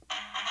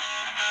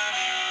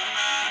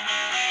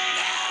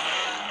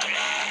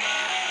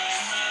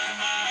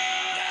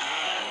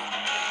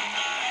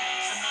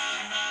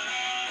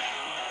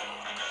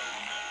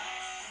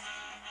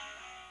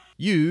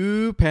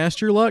You passed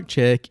your luck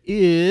check.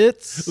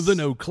 It's The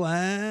No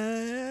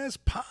Class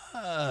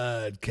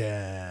Podcast.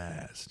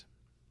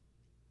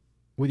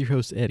 with your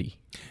host, Eddie.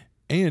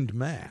 And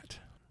Matt.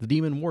 The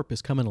Demon Warp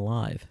is coming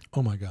alive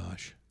Oh my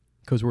gosh.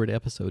 because we're at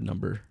episode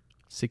number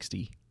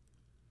 60.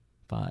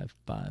 5.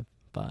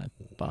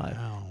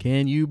 Wow.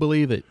 Can you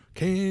believe it?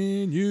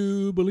 Can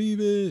you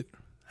believe it?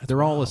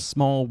 They're all a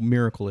small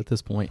miracle at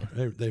this point.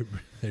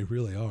 They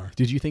really are.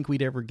 Did you think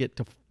we'd ever get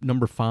to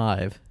number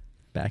 5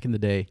 back in the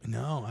day?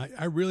 No,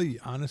 I really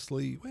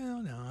honestly,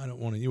 well, no, I don't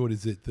want to. What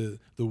is it? The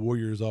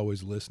warrior is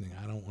always listening.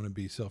 I don't want to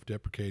be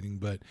self-deprecating,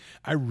 but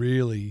I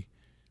really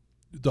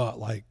thought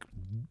like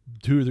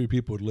 2 or 3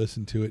 people would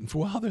listen to it, and for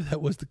a while there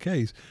that was the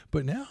case.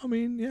 But now, I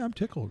mean, yeah, I'm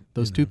tickled.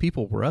 Those 2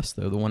 people were us,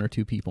 though, the 1 or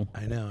 2 people.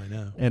 I know.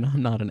 And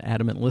I'm not an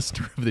adamant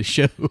listener of the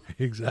show.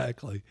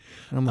 Exactly.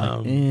 And I'm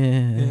like,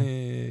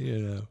 you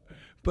know.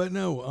 But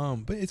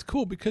no, but it's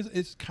cool because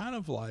it's kind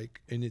of like,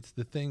 and it's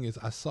the thing is,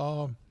 I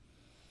saw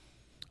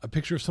a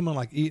picture of someone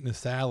like eating a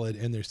salad,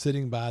 and they're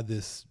sitting by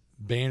this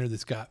banner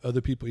that's got other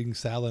people eating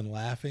salad and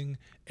laughing,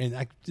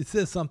 and it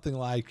says something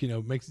like,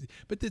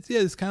 but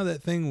it's kind of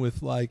that thing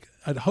with like,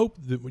 I'd hope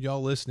that when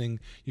y'all listening,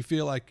 you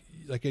feel like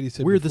Eddie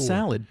said, we're before, the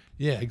salad.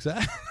 Yeah,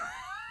 exactly.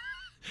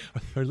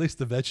 Or at least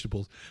the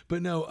vegetables.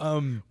 But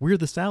no, We're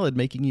the salad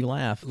making you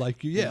laugh.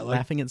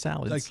 Laughing at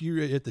salads. Like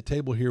you're at the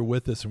table here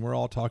with us, and we're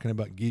all talking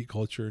about geek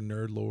culture and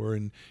nerd lore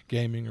and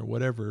gaming or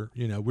whatever.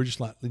 We're just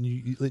like letting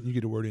you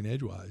get a word in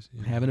edgewise.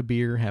 Having a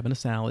beer, having a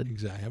salad.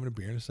 Exactly. Having a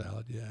beer and a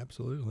salad. Yeah,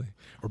 absolutely.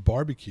 Or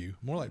barbecue.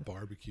 More like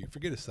barbecue.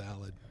 Forget a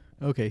salad.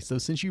 Okay, so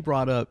since you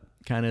brought up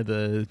kind of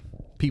the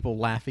people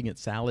laughing at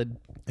salad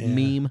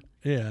meme,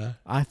 Yeah.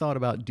 I thought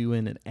about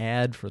doing an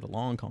ad for the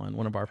Long Con,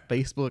 one of our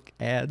Facebook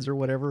ads or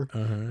whatever,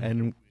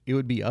 and it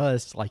would be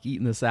us like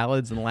eating the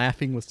salads and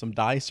laughing with some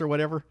dice or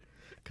whatever,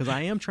 because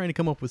I am trying to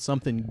come up with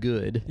something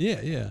good.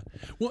 Yeah.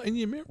 Well, and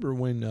you remember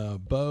when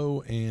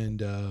Bo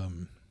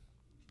and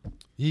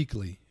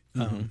Yeakley,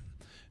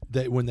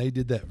 when they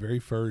did that very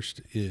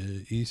first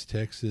East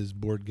Texas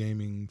board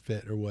gaming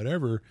fet or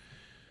whatever,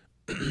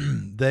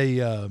 they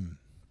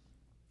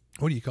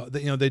what do you call it?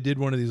 They did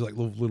one of these like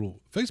little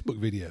Facebook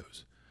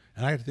videos,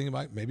 and I had to think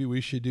about maybe we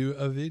should do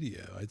a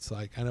video. It's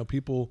like, I know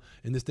people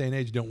in this day and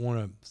age don't want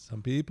to.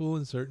 Some people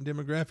in certain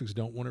demographics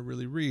don't want to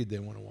really read; they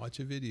want to watch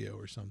a video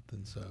or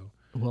something. So,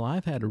 Well,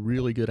 I've had a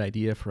really good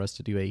idea for us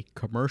to do a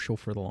commercial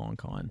for the Long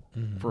Con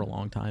for a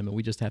long time, and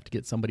we just have to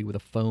get somebody with a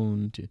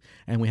phone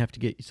and we have to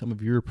get some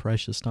of your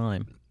precious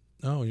time.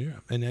 oh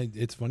yeah, and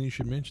it's funny you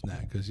should mention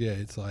that because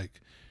it's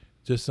like.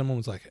 Just someone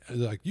was like,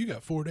 you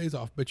got 4 days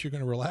off, but you're going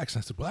to relax.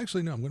 And I said, well,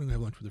 actually, no, I'm going to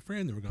have lunch with a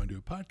friend. Then we're going to do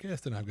a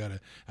podcast. And I've got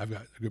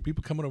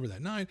people coming over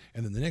that night.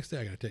 And then the next day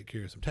I got to take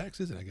care of some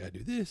taxes, and I got to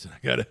do this, and I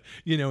got to,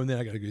 and then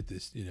I got to get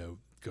this,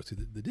 go see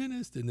the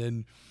dentist. And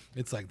then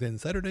it's like, then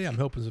Saturday I'm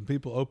helping some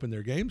people open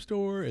their game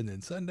store. And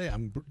then Sunday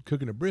I'm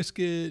cooking a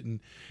brisket,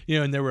 and,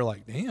 and they were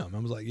like, damn. I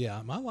was like,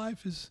 yeah, my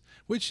life is,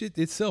 which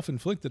it's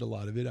self-inflicted, a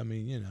lot of it. I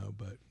mean,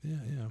 but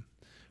yeah.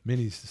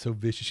 Minnie's so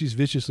vicious. She's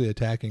viciously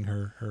attacking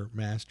her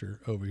master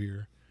over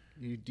here.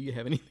 Do you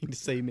have anything to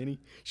say, Minnie?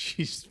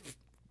 She's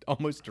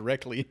almost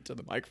directly into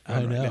the microphone.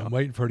 I know. Right now. I'm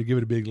waiting for her to give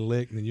it a big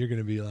lick, and then you're going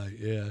to be like,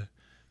 yeah,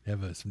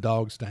 have some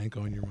dog stank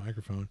on your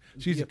microphone.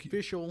 She's the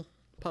official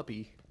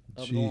puppy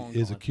of she the Long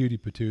is Con. a cutie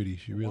patootie.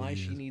 She really Why is.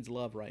 she needs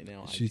love right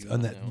now, She's I on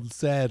do that not know.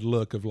 sad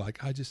look of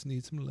like, I just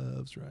need some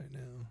loves right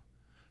now.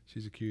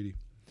 She's a cutie.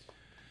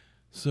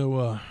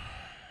 So,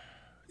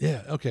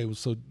 yeah, okay. Well,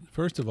 so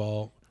first of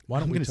all, why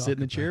don't I'm we going to sit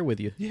in the chair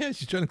with you. Yeah,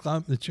 she's trying to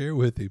climb in the chair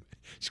with him.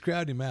 She's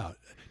crowding him out.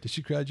 Did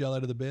she crowd y'all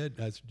out of the bed?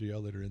 Do y'all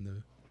let her in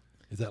the?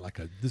 Is that like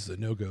this is a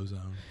no-go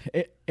zone?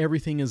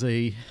 Everything is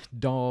a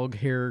dog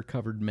hair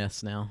covered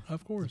mess now.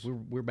 Of course.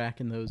 We're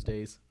back in those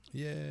days.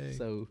 Yay.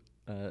 So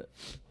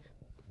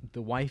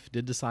the wife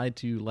did decide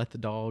to let the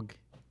dog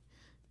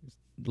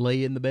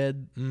lay in the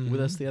bed with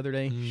us the other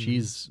day.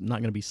 She's not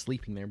going to be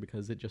sleeping there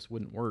because it just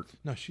wouldn't work.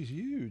 No, she's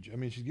huge. I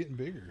mean, she's getting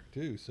bigger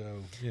too. So,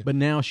 yeah. But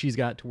now she's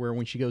got to where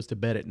when she goes to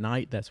bed at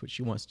night, that's what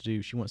she wants to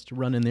do. She wants to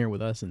run in there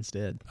with us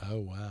instead. Oh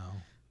wow.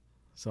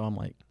 So I'm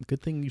like,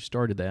 good thing you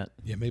started that.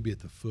 Yeah, maybe at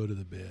the foot of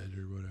the bed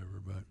or whatever.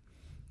 But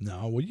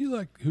no, well, you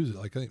like who's it?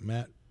 Like I think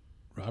Matt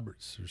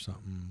Roberts or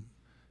something.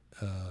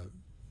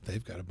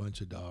 They've got a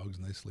bunch of dogs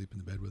and they sleep in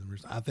the bed with them.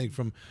 I think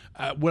from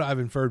what I've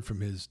inferred from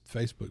his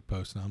Facebook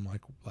post, and I'm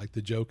like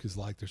the joke is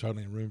like there's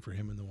hardly any room for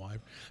him and the wife.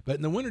 But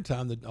in the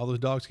wintertime, all those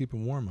dogs keep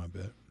him warm, I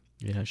bet.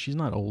 Yeah, she's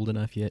not old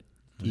enough yet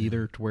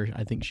either to where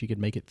I think she could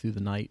make it through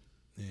the night.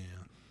 Yeah.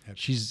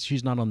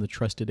 She's not on the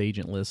trusted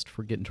agent list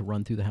for getting to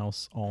run through the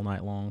house all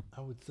night long.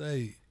 I would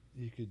say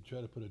you could try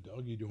to put a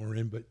doggy door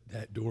in, but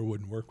that door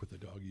wouldn't work with a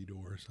doggy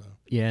door. So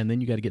Yeah, and then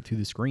you got to get through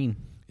the screen.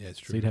 yeah, it's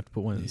true. So you'd have to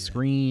put one in the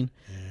screen,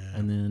 Yeah.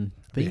 and then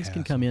things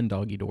can come in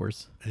doggy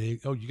doors. And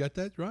you got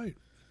that right.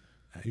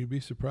 You'd be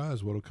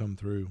surprised what'll come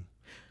through.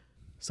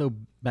 So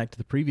back to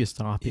the previous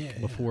topic Yeah.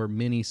 before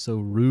Minnie so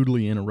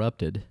rudely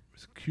interrupted.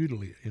 It's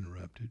cutely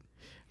interrupted.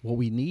 What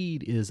we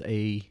need is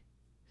a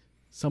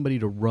somebody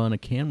to run a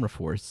camera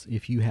for us.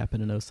 If you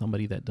happen to know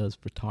somebody that does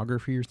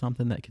photography or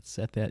something that could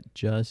set that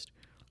just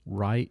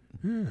right.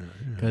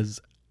 Because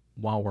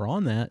while we're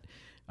on that,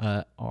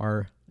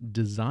 our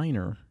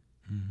designer,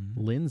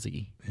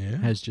 Lindsay,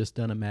 has just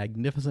done a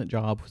magnificent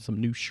job with some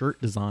new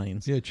shirt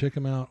designs. Yeah, check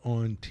them out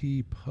on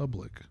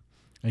TeePublic.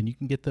 And you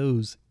can get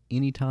those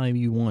anytime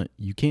you want.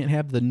 You can't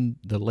have the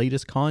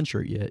latest con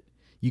shirt yet.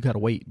 You got to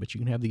wait, but you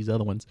can have these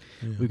other ones.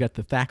 Yeah. We've got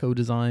the Thaco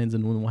designs,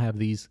 and we'll have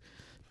these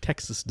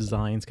Texas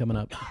designs coming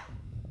up.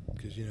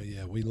 Because,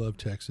 we love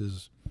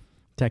Texas.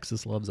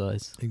 Texas loves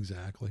us.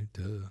 Exactly.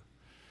 Duh.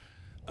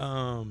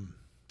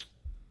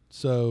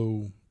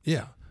 So,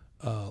 yeah.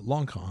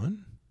 Long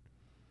Con.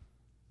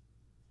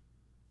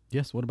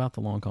 Yes, what about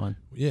the Long Con?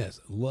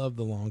 Yes, love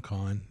the Long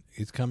Con.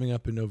 It's coming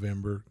up in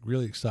November.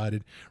 Really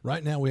excited.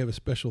 Right now we have a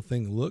special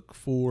thing. Look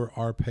for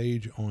our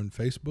page on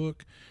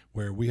Facebook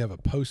where we have a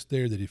post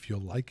there that if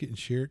you'll like it and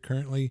share it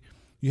currently,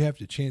 you have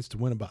the chance to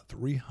win about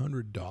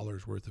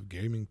 $300 worth of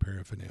gaming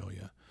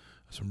paraphernalia.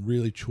 Some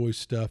really choice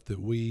stuff that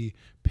we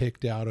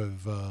picked out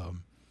of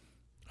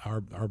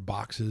our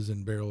boxes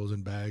and barrels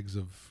and bags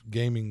of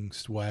gaming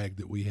swag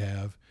that we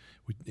have.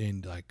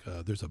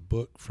 There's a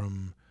book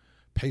from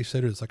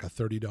Pacesetter. It's like a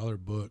 $30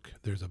 book.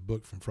 There's a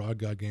book from Fraud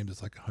God Games.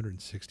 It's like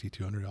 $160,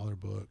 $200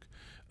 book.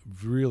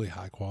 Really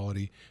high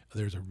quality.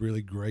 There's a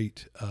really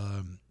great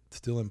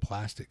still in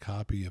plastic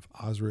copy of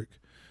Osric,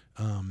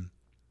 and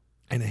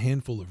a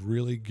handful of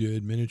really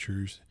good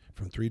miniatures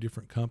from 3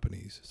 different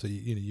companies. So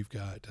you've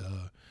got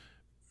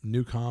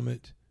New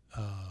Comet,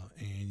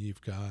 and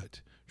you've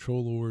got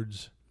Troll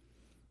Lords,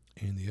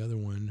 and the other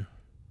one,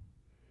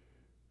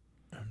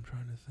 I'm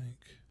trying to think.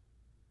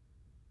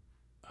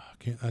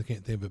 I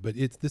can't think of it, but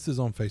this is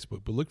on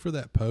Facebook. But look for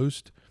that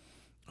post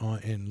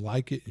and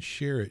like it and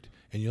share it,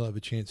 and you'll have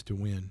a chance to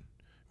win.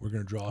 We're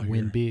going to draw here.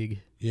 Win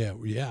big. Yeah.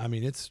 I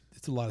mean, it's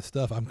a lot of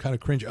stuff. I'm kind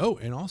of cringe. Oh,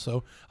 and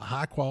also a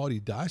high quality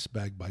dice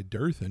bag by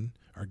Durthan,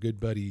 our good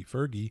buddy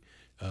Fergie,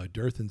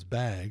 Durthan's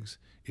Bags.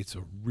 It's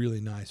a really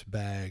nice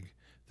bag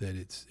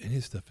and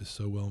his stuff is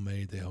so well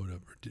made. They hold a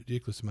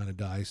ridiculous amount of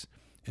dice,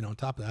 and on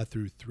top of that, I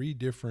threw 3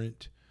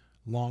 different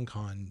Long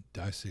Con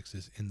dice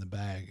sixes in the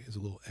bag as a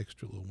little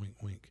extra, little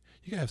wink, wink.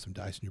 You gotta have some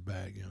dice in your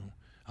bag,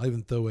 I'll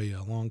even throw a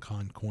Long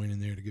Con coin in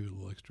there to give it a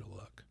little extra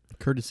luck.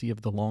 Courtesy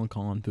of the Long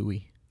Con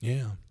buoy.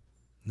 Yeah.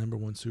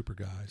 #1 super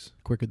guys.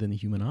 Quicker than the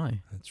human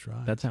eye. That's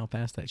right. That's how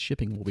fast that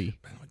shipping will be.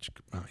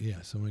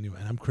 Yeah, so anyway,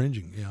 and I'm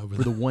cringing. Over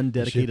for the one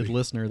dedicated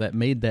listener that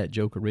made that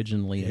joke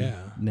originally.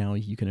 Yeah. And now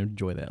you can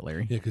enjoy that,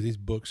 Larry. Yeah, because these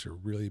books are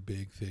really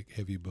big, thick,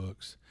 heavy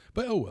books.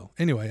 But oh well.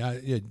 Anyway,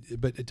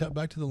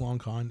 back to the Long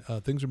Con.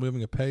 Things are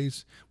moving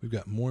apace. We've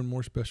got more and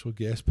more special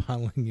guests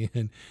piling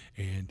in,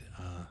 and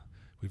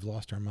we've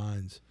lost our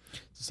minds.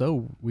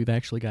 So we've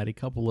actually got a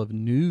couple of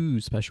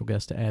new special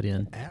guests to add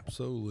in.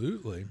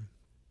 Absolutely.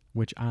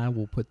 Which I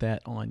will put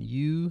that on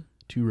you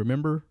to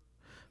remember,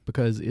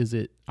 because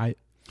it's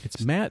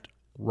Matt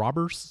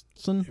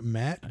Robertson.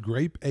 Matt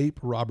Grape Ape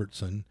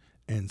Robertson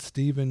and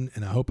Stephen,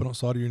 and I hope I don't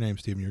slaughter your name,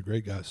 Stephen. You're a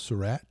great guy.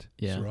 Surratt.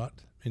 Yeah.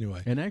 Surratt.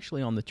 Anyway. And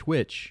actually on the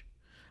Twitch,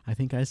 I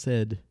think I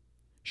said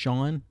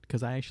Sean,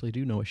 because I actually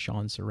do know a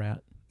Sean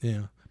Surratt.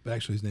 Yeah. But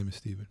actually his name is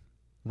Stephen.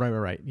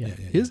 Right. Yeah.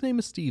 His name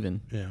is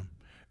Stephen. Yeah.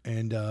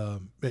 And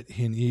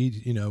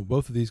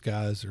both of these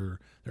guys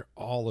they're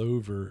all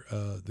over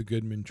the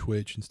Goodman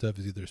Twitch and stuff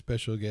as either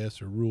special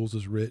guests or rules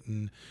as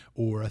written,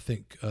 or I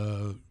think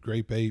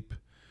Grape Ape,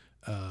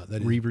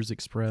 that Reavers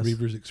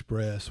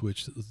Express,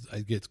 which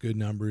gets good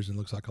numbers and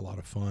looks like a lot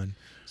of fun.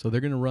 So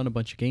they're going to run a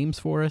bunch of games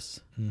for us.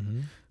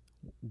 Mm-hmm.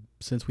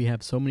 Since we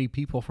have so many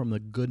people from the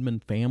Goodman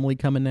family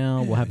coming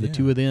now, we'll have the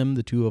 2 of them,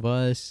 the 2 of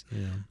us,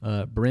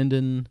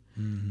 Brendan.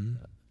 Mm-hmm.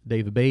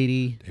 David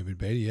Beatty,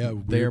 yeah.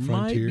 There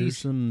might be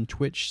some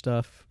Twitch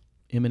stuff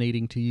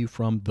emanating to you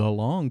from the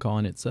Long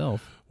Con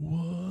itself.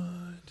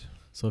 What?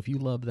 So if you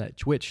love that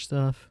Twitch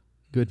stuff,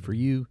 good for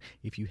you.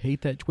 If you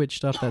hate that Twitch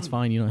stuff, that's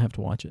fine. You don't have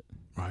to watch it.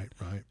 Right.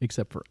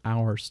 Except for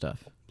our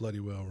stuff. Bloody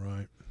well,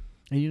 right.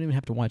 And you don't even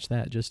have to watch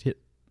that. Just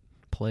hit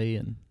play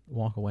and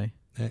walk away.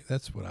 Hey,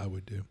 that's what I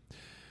would do.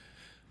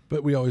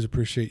 But we always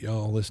appreciate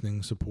y'all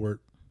listening,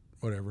 support,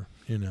 whatever,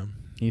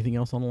 Anything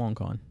else on the Long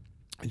Con?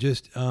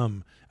 Just,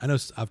 I know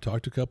I've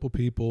talked to a couple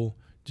people,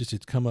 just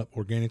it's come up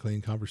organically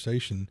in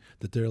conversation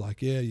that they're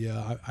like,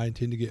 I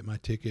intend to get my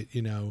ticket,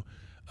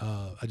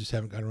 I just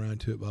haven't got around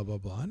to it, blah, blah,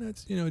 blah. And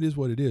that's, it is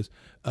what it is.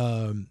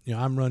 I'm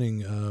running.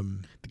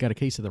 They got a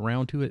case of the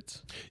round to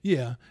it.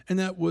 Yeah. And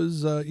that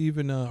was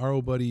even our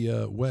old buddy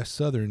Wes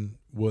Southern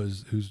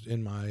who's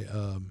in my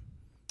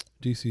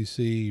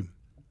DCC.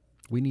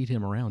 We need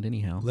him around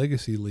anyhow.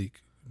 Legacy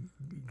Leak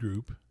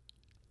group.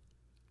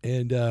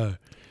 And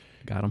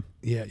got him.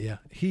 Yeah.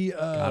 He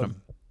got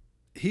him.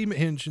 He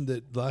mentioned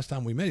that last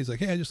time we met, he's like,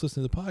 hey, I just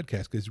listened to the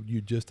podcast because you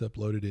just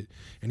uploaded it.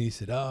 And he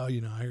said, I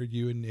heard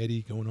you and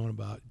Eddie going on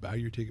about buy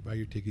your ticket.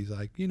 He's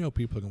like,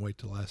 people are going to wait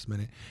till the last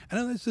minute. I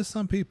know that's just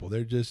some people.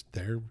 That's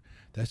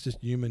just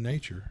human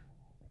nature.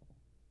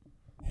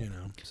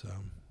 So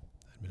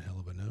that'd been a hell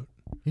of a note.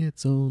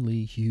 It's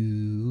only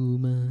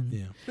human.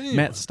 Yeah. But anyway,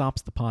 Matt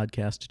stops the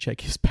podcast to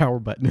check his power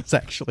button is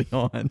actually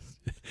on.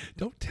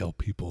 don't tell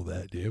people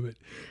that, damn it.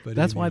 But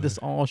That's why anyway, this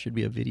all should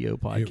be a video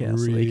podcast. It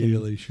so they can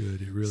really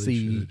should. It really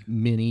see should.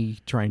 Minnie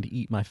trying to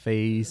eat my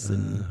face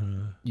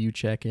and you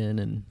checking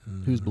and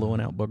who's blowing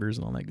out boogers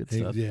and all that good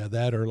stuff. Yeah,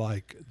 that or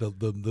like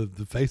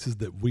the faces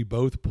that we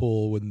both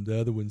pull when the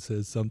other one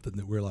says something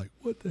that we're like,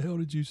 what the hell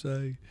did you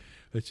say?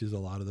 Which is a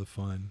lot of the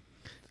fun.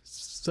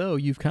 So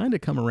you've kind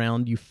of come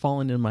around. You've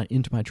fallen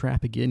into my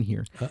trap again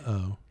here.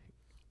 Uh-oh.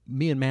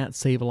 Me and Matt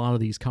save a lot of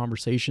these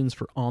conversations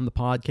for on the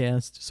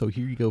podcast. So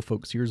here you go,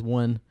 folks. Here's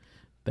one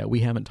that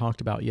we haven't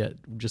talked about yet.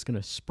 We're just going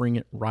to spring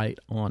it right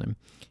on him.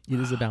 It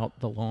is about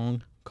the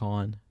Long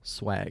Con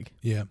swag.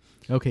 Yeah.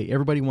 Okay,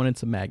 everybody wanted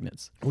some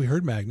magnets. We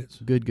heard magnets.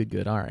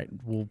 Good. All right,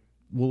 we'll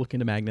look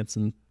into magnets,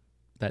 and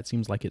that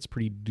seems like it's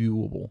pretty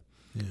doable.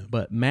 Yeah.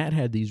 But Matt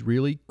had these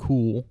really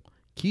cool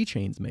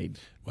keychains made.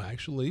 Well,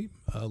 actually,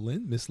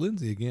 Miss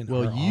Lindsay again.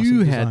 Well, our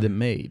you awesome had designer. them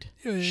made.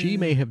 Yeah. She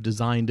may have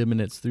designed them,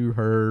 and it's through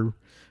her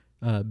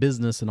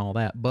business and all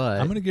that.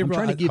 But I'm gonna give her-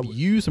 trying to give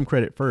you some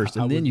credit first,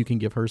 and then you can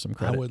give her some I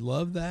credit. would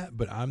love that,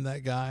 but I'm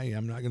that guy.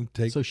 I'm not going to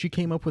take. So she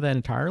came up with that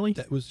entirely?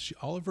 That was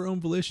all of her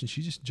own volition.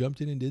 She just jumped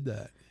in and did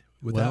that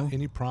without Well-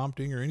 any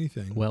prompting or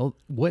anything. Well,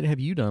 what have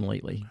you done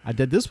lately? I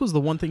did. This was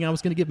the one thing I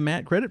was going to give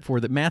Matt credit for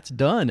that Matt's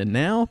done, and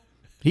now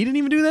he didn't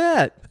even do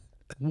that.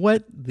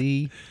 What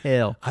the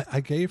hell?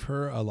 I gave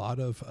her a lot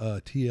of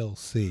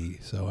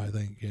TLC, so I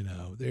think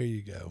there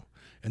you go,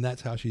 and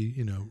that's how she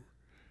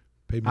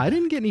paid me. I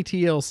didn't get any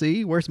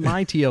TLC. Where's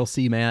my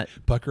TLC, Matt?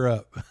 Pucker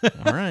up.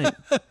 All right.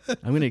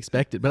 I'm going to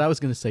expect it. But I was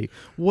going to say,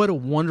 what a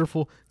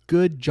wonderful,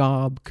 good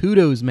job.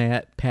 Kudos,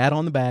 Matt. Pat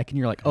on the back. And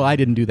you're like, oh, I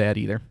didn't do that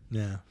either.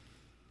 Yeah.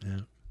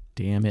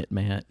 Damn it,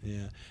 Matt.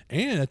 Yeah.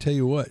 And I tell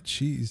you what,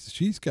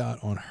 she's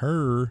got on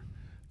her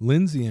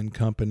Lindsay and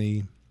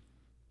Company,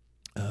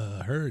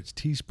 it's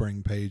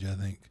Teespring page, I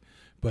think,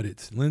 but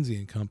it's Lindsay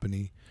and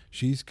Company.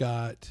 She's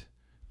got,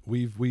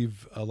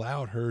 we've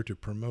allowed her to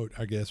promote,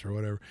 I guess, or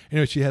whatever.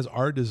 Anyway, she has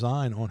our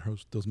design on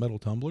those metal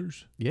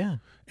tumblers, Yeah.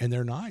 and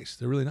they're nice.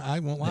 They're really nice. I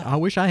won't lie. I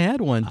wish I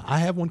had one. I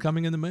have one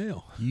coming in the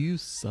mail. You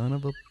son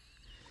of a...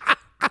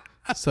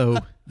 So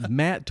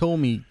Matt told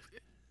me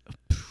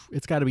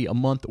it's got to be a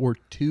month or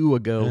two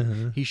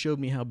ago. He showed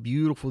me how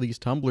beautiful these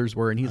tumblers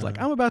were, and he's like,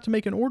 I'm about to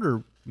make an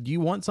order. Do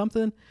you want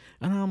something?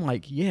 And I'm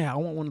like, yeah, I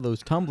want one of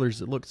those tumblers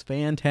that looks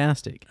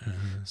fantastic.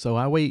 So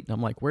I wait, and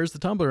I'm like, where's the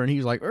tumbler? And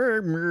he's like,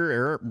 and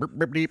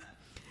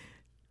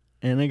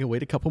I go,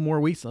 wait a couple more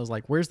weeks. And I was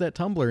like, where's that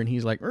tumbler? And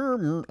he's like,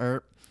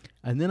 and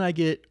then I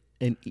get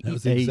That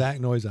was the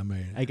exact noise I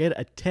made. I get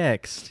a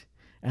text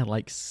at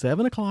like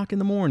 7 o'clock in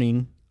the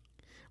morning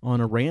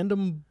on a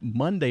random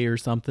Monday or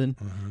something,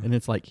 and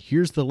it's like,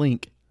 here's the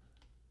link.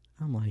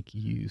 I'm like,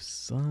 you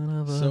son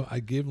of a... So I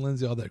give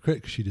Lindsay all that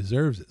credit because she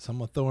deserves it. So I'm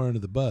going to throw her under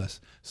the bus.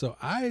 So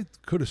I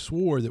could have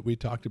swore that we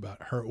talked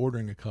about her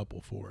ordering a couple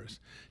for us.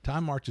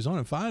 Time marches on,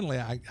 and finally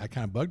I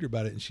kind of bugged her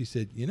about it, and she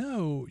said, you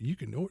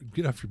can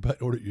get off your butt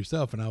and order it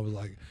yourself. And I was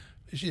like,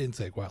 she didn't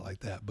say it quite like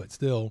that, but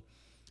still,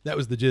 that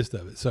was the gist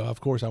of it. So,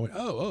 of course, I went,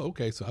 oh,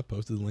 okay. So I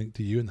posted the link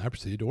to you, and I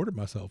proceeded to order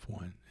myself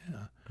one.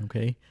 Yeah.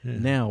 Okay. Yeah.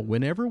 Now,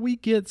 whenever we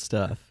get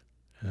stuff,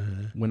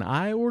 when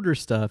I order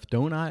stuff,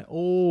 don't I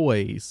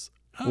always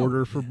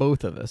order for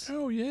both of us?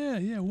 Oh,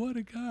 yeah. What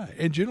a guy.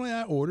 And generally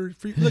I ordered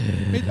for you. Look,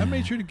 I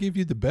made sure to give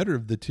you the better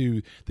of the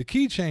two. The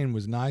keychain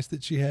was nice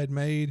that she had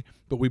made,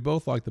 but we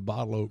both liked the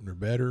bottle opener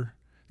better.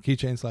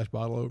 Keychain /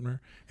 bottle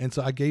opener. And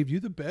so I gave you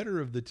the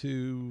better of the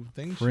two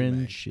things.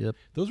 Friendship.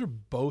 Those are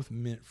both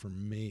meant for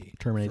me.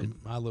 Terminated.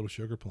 For my little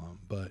Sugar Plum.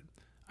 But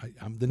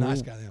I'm the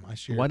nice guy. I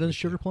share. Why doesn't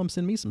Sugar Plum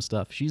send me some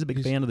stuff? She's a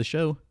big fan of the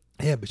show.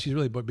 Yeah, but she's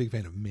really a big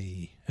fan of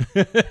me.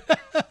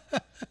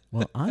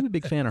 Well, I'm a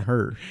big fan of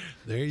her.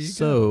 There you go.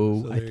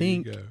 So I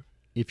think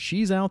if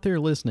she's out there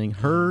listening,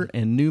 her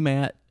and new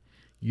Matt,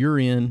 you're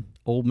in.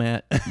 Old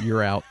Matt,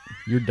 you're out.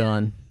 You're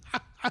done.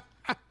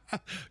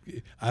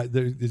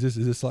 Is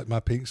this like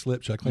my pink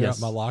slip? Should I clean out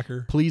my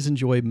locker? Please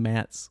enjoy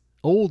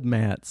old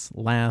Matt's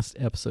last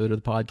episode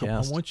of the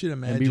podcast. I want you to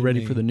imagine and be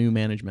ready for the new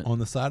management. On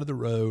the side of the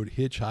road,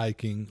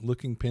 hitchhiking,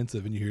 looking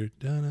pensive, and you hear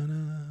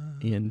da-na-na,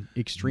 in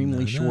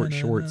extremely short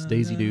shorts,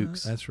 Daisy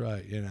Dukes. That's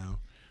right.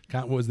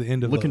 Kind of was the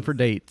end of looking for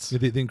dates.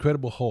 The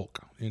Incredible Hulk.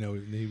 He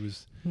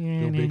was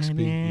real big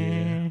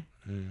speed.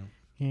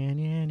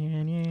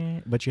 Yeah.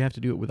 But you have to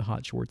do it with the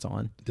hot shorts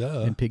on.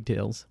 Duh. And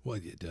pigtails. Well,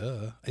 yeah,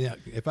 duh. Yeah,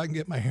 if I can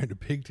get my hair into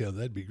pigtails,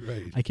 that'd be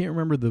great. I can't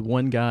remember the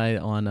one guy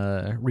on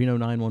Reno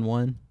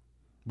 911,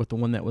 but the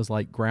one that was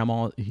like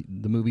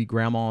the movie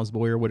Grandma's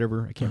Boy or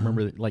whatever. I can't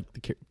remember like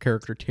the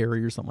character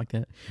Terry or something like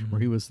that,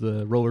 where he was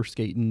the roller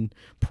skating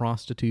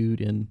prostitute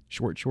in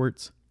short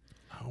shorts.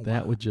 Oh,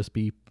 that would just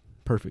be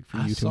perfect for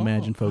you to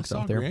imagine folks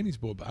out there. Granny's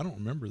Boy, but I don't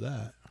remember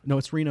that. No,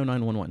 it's Reno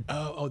 911.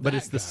 Oh, but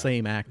it's the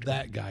same actor.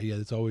 That guy, yeah.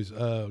 That's always.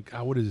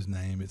 God, what is his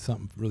name? It's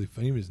something really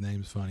funny. His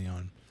name's funny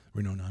on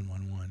Reno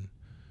 911.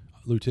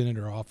 Lieutenant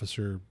or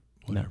officer,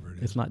 whatever it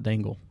is. It's not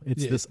Dangle.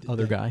 It's this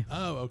other guy.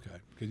 Oh, okay.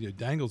 Because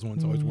Dangle's the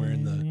one's always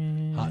wearing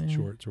the hot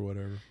shorts or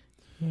whatever.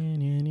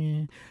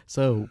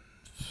 So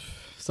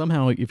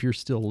somehow, if you're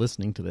still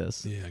listening to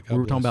this, Yeah, God we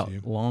were talking bless about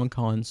you. long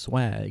con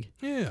swag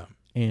Yeah,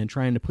 and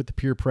trying to put the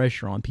peer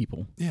pressure on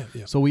people. yeah,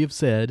 yeah. So we have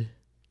said,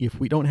 if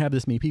we don't have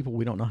this many people,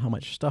 we don't know how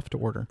much stuff to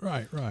order.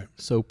 Right.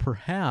 So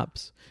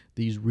perhaps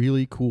these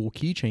really cool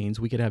keychains,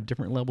 we could have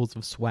different levels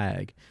of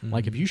swag.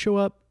 Like if you show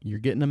up, you're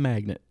getting a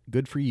magnet.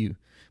 Good for you.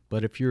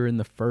 But if you're in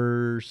the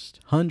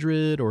first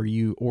 100 or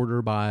you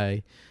order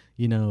by,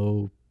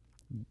 you've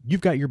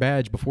got your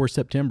badge before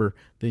September,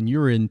 then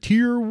you're in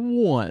tier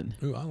 1.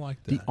 Ooh, I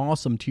like that. The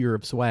awesome tier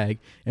of swag.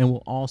 And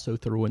we'll also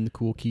throw in the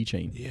cool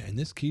keychain. Yeah, and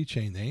this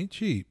keychain, they ain't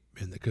cheap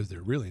because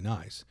they're really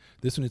nice.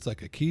 This one, it's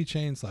like a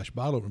keychain /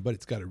 bottle opener, but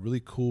it's got a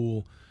really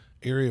cool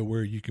area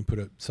where you can put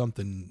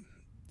something.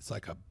 It's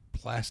like a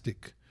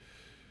plastic,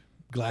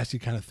 glassy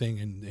kind of thing.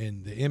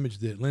 And the image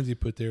that Lindsay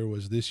put there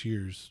was this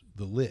year's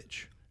the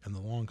Lich and the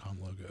Long Con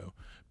logo.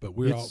 But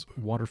It's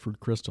Waterford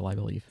Crystal, I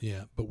believe.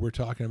 Yeah, but we're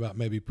talking about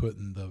maybe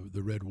putting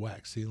the red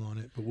wax seal on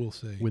it, but we'll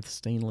see. With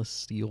stainless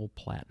steel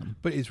platinum.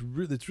 But it's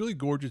really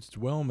gorgeous. It's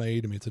well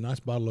made. I mean, it's a nice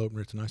bottle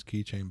opener. It's a nice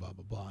keychain. Blah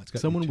blah blah. It's got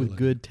Someone with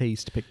utility. good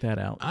taste picked that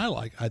out. I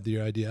like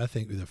the idea. I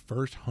think the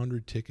first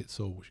 100 tickets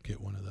sold, we should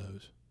get one of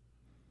those.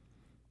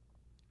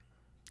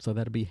 So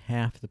that'd be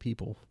half the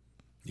people.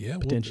 Yeah,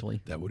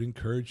 potentially. That would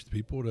encourage the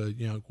people to,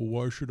 well,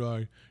 why should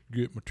I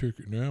get my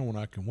ticket now when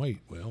I can wait?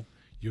 Well,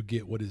 you'll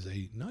get what is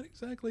a not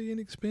exactly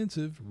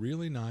inexpensive,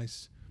 really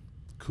nice,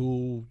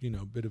 cool,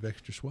 bit of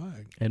extra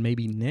swag. And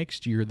maybe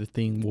next year the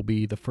thing will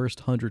be the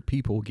first 100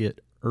 people get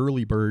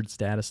early bird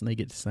status and they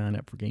get to sign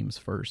up for games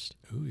first.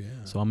 Oh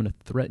yeah. So I'm going to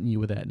threaten you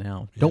with that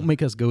now. Yeah. Don't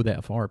make us go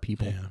that far,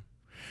 people. Yeah.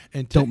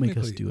 And don't make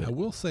us do it. I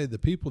will say the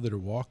people that are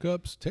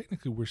walk-ups,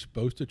 technically we're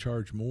supposed to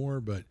charge more,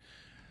 but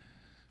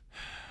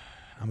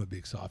I'm a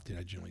big softie.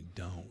 I generally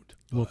don't.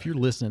 Well, if you're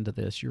listening to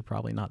this, you're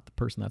probably not the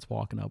person that's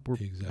walking up. We're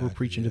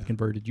preaching to the yeah.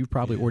 converted. You've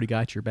probably already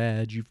got your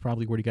badge. You've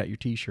probably already got your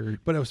T-shirt.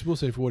 But I was supposed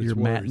to say for what your it's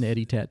worth. Matt and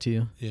Eddie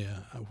tattoo. Yeah,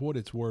 for what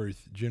it's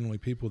worth, generally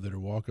people that are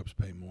walk-ups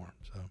pay more.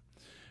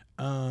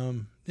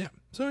 So, yeah.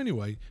 So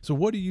anyway, so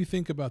what do you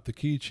think about the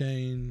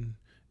keychain?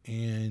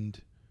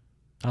 And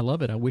I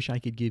love it. I wish I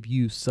could give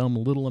you some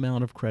little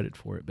amount of credit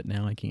for it, but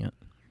now I can't.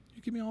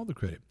 You give me all the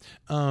credit.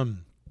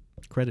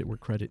 Credit where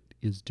credit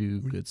is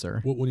due, good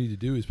sir. What we need to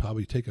do is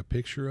probably take a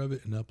picture of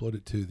it and upload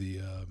it to the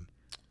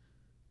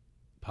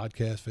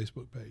podcast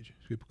Facebook page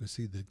so people can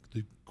see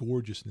the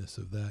gorgeousness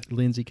of that.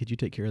 Lindsay, could you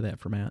take care of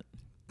that for Matt?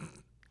 Well,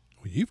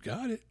 you've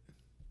got it.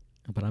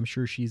 But I'm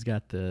sure she's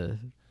got the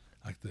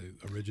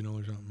original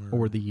or something,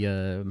 or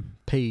the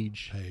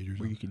page or something.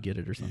 where you could get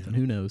it or something. Yeah.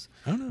 Who knows?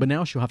 I don't know. But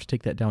now she'll have to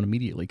take that down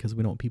immediately because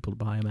we don't want people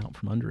to buy them out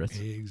from under us.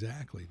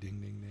 Exactly.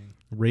 Ding, ding, ding.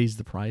 Raise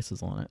the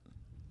prices on it.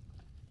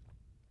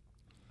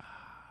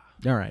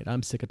 All right,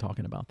 I'm sick of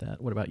talking about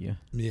that. What about you?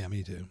 Yeah,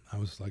 me too. I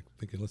was like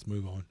thinking, let's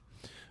move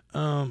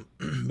on.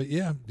 But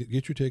yeah,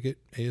 get your ticket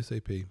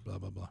ASAP. Blah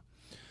blah blah.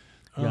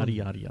 Yada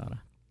yada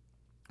yada.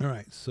 All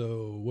right.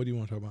 So, what do you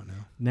want to talk about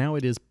now? Now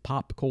it is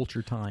pop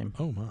culture time.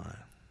 Oh my!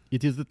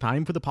 It is the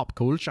time for the pop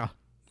culture.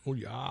 Oh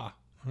yeah! All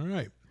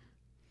right.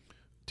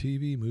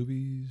 TV,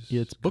 movies.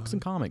 It's books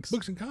and comics.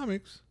 Books and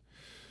comics.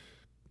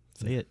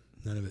 Say it.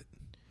 None of it.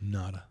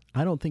 Nada.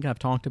 I don't think I've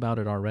talked about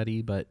it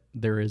already, but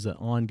there is an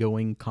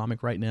ongoing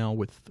comic right now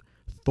with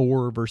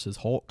Thor versus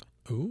Hulk.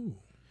 Ooh.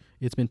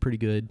 It's been pretty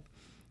good.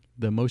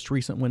 The most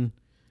recent one,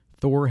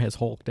 Thor has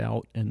Hulked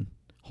out and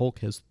Hulk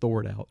has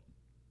Thored out.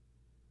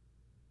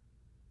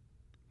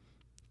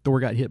 Thor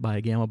got hit by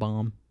a gamma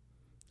bomb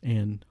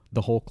and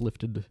the Hulk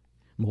lifted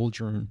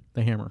Mjolnir,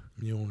 the hammer.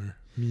 Mjolnir.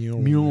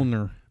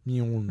 Mjolnir.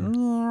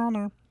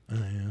 Oh,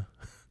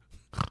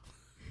 yeah.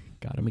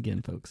 Got him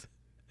again, folks.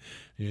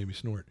 You made me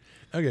snort.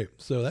 Okay,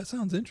 so that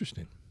sounds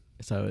interesting.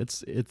 So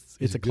it's a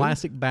it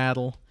classic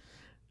battle.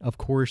 Of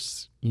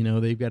course,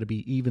 they've got to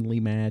be evenly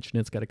matched,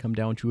 and it's got to come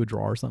down to a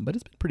draw or something. But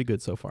it's been pretty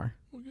good so far.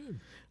 Well, good.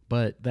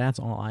 But that's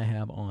all I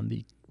have on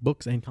the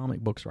books and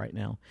comic books right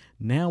now.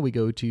 Now we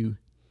go to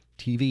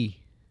TV.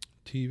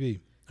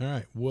 TV. All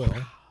right. Well,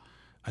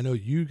 I know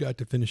you got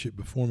to finish it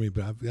before me,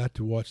 but I've got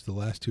to watch the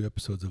last 2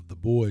 episodes of The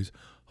Boys.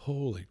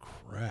 Holy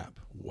crap!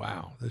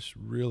 Wow, that's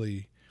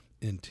really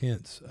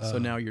intense. So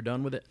now you're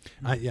done with it?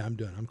 Yeah, I'm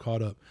done. I'm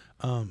caught up.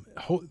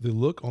 The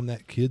look on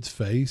that kid's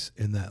face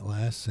in that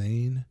last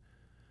scene,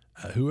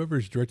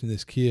 whoever's directing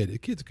this kid, the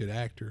kid's a good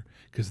actor,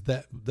 because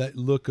that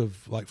look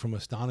of like from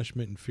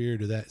astonishment and fear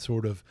to that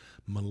sort of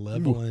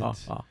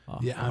malevolent.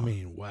 Yeah, I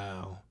mean,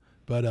 wow.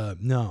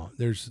 But no,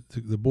 there's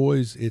the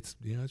Boys. It's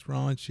it's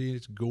raunchy,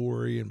 it's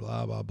gory, and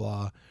blah blah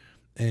blah.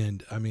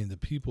 And I mean, the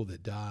people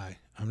that die.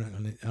 I don't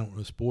want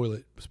to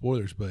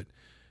spoilers, but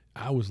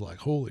I was like,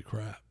 holy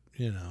crap.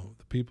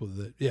 The people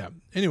that, yeah.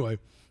 Anyway,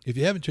 if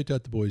you haven't checked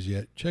out The Boys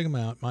yet, check them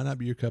out. Might not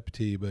be your cup of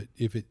tea, but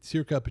if it's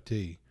your cup of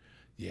tea,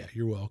 yeah,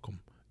 you're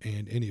welcome.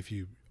 And if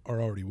you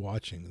are already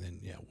watching, then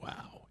yeah,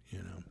 wow,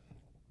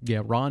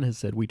 Yeah, Ron has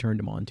said we turned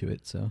him on to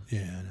it. So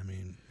yeah, and I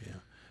mean,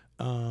 yeah.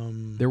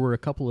 There were a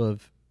couple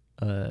of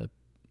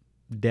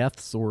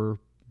deaths or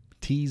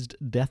teased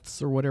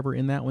deaths or whatever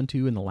in that one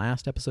too in the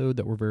last episode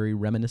that were very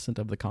reminiscent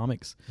of the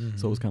comics.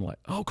 So it was kind of like,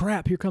 oh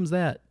crap, here comes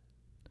that.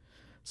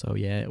 So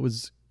yeah, it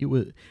was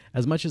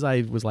as much as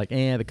I was like,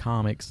 the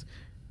comics,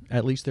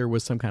 at least there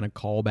was some kind of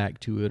callback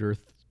to it or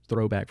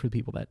throwback for the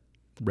people that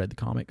read the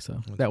comics.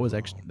 So that was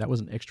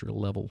an extra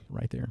level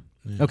right there.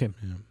 Yeah, okay.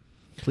 Yeah.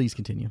 Please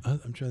continue.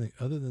 I'm trying to think.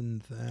 Other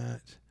than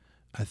that,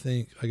 I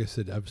think, like I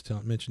said, I was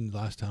mentioned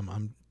last time,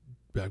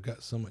 I've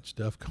got so much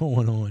stuff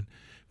going on,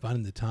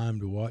 finding the time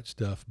to watch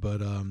stuff.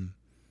 But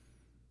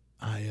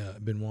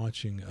I've been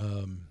watching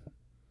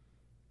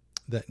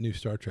that new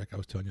Star Trek I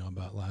was telling y'all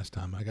about last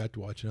time. I got to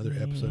watch another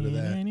episode of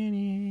that,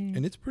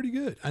 and it's pretty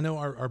good. I know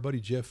our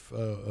buddy Jeff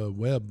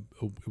Webb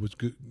was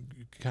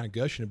kind of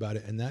gushing about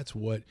it, and that's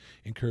what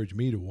encouraged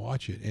me to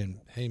watch it.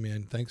 And hey,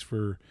 man, thanks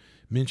for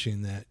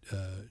mentioning that,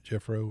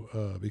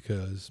 Jeffro,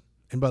 because,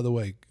 and by the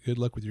way, good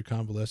luck with your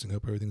convalescing.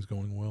 Hope everything's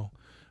going well.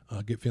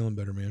 Get feeling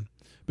better, man.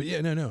 But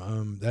yeah,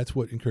 no, that's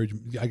what encouraged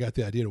me. I got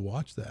the idea to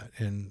watch that,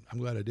 and I'm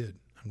glad I did.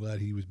 I'm glad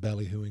he was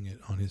ballyhooing it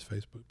on his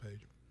Facebook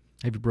page.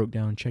 Have you broke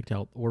down and checked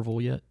out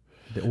Orville yet?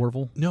 The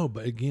Orville? No,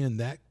 but again,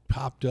 that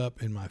popped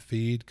up in my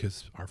feed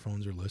because our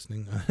phones are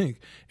listening, I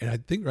think. And I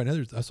think right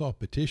now I saw a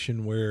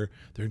petition where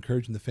they're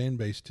encouraging the fan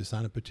base to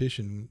sign a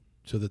petition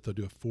so that they'll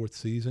do a 4th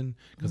season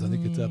because I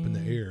think it's up in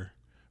the air.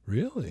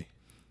 Really?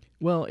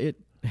 Well, it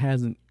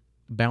hasn't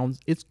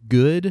bounced. It's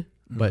good,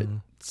 but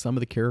some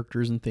of the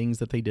characters and things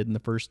that they did in the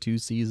first 2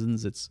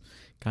 seasons, it's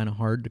kind of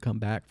hard to come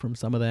back from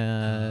some of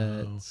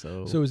that.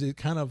 So is it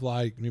kind of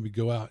like maybe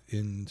go out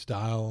in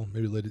style,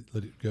 maybe let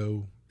it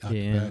go out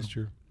to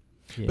pasture?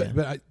 Yeah.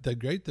 But the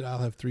great that I'll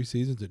have 3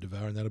 seasons to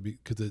devour, and that'll be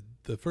because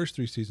the first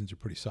 3 seasons are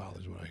pretty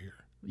solid, is what I hear.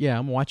 Yeah,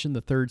 I'm watching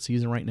the 3rd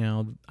season right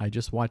now. I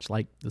just watched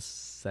like the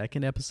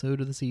 2nd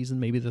episode of the season,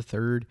 maybe the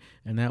 3rd,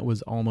 and that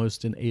was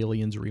almost an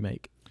Aliens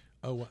remake.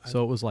 Oh, well,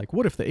 so it was like,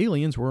 what if the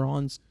aliens were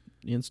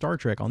in Star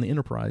Trek on the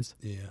Enterprise?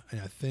 Yeah, and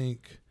I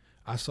think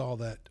I saw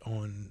that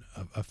on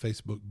a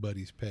Facebook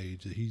buddy's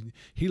page.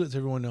 He lets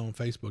everyone know on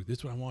Facebook, this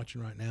is what I'm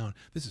watching right now. And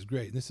this is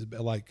great. And this is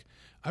like,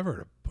 I've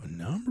heard a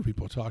number of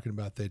people talking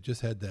about that.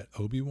 Just had that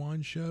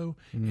Obi-Wan show,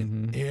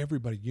 and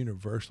everybody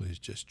universally is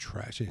just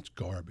trashing. It's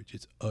garbage.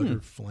 It's utter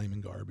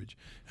flaming garbage.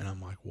 And I'm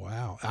like,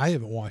 wow. I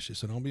haven't watched it,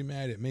 so don't be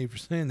mad at me for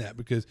saying that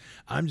because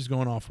I'm just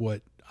going off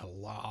what a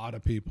lot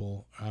of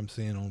people I'm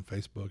seeing on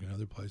Facebook and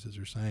other places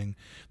are saying,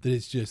 that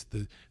it's just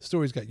the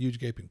story's got huge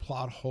gaping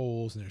plot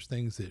holes and there's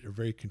things that are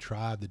very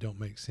contrived that don't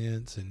make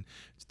sense and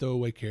it's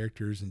throwaway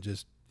characters and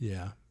just,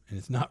 and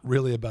it's not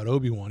really about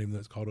Obi-Wan, even though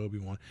it's called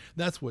Obi-Wan.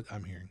 That's what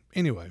I'm hearing.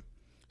 Anyway,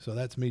 so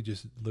that's me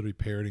just literally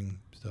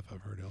parroting stuff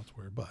I've heard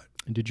elsewhere. But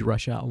did you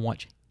rush out and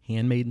watch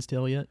Handmaid's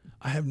Tale yet?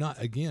 I have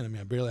not. Again, I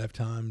mean, I barely have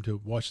time to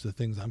watch the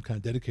things I'm kind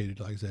of dedicated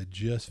to. Like I said, I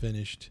just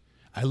finished.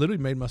 I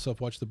literally made myself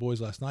watch The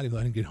Boys last night, even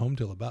though I didn't get home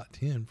till about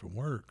 10 from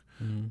work,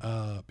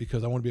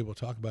 because I want to be able to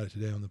talk about it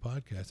today on the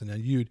podcast. And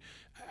then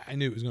I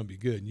knew it was going to be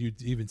good. And you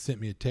even sent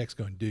me a text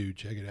going, dude,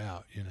 check it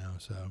out,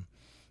 So,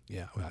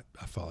 yeah,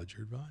 I followed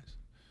your advice.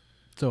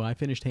 So I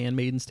finished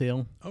Handmaid's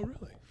Tale. Oh,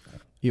 really?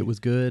 It was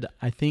good.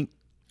 I think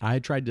I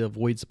tried to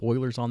avoid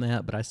spoilers on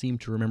that, but I seem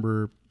to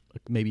remember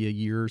maybe a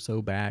year or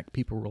so back,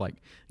 people were like,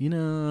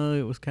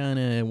 it was kind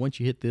of,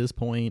 once you hit this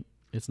point,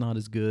 it's not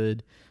as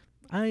good.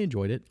 I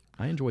enjoyed it.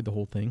 I enjoyed the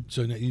whole thing.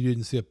 So you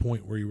didn't see a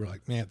point where you were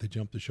like, man, they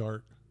jumped the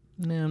shark?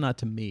 No, not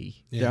to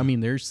me. Yeah. I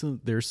mean, there's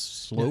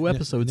slow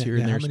episodes here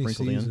and there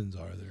sprinkled in. How many seasons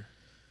are there?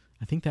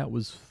 I think that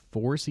was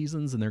 4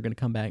 seasons, and they're going to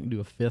come back and do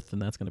a 5th,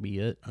 and that's going to be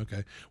it.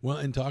 Okay. Well,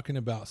 and talking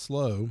about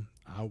slow,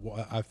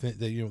 I think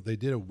that they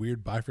did a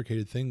weird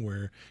bifurcated thing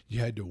where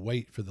you had to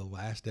wait for the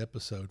last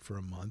episode for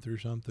a month or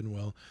something.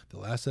 Well, the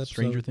last episode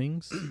Stranger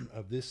Things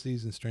of this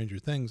season, Stranger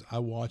Things, I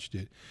watched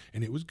it,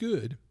 and it was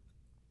good.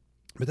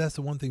 But that's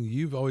the one thing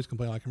you've always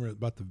complained, like I remember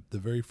about the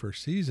very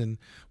first season,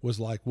 was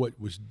like what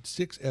was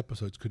 6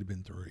 episodes could have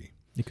been 3.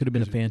 It could have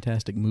been a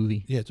fantastic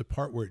movie. Yeah, it's a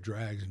part where it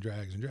drags and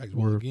drags and drags.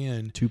 Well,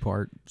 again,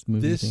 2-part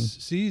movie. This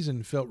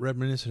season felt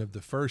reminiscent of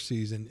the first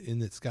season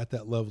in it's got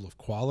that level of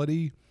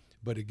quality.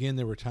 But again,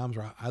 there were times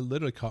where I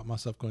literally caught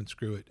myself going,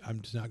 screw it, I'm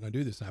just not going to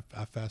do this. And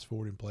I fast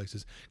forward in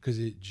places because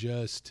it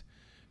just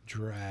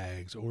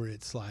drags. Or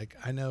it's like,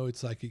 I know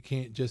it's like it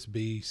can't just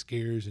be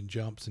scares and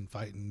jumps and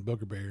fighting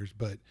booger bears,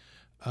 but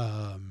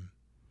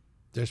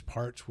there's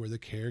parts where the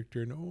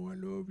character and I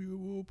love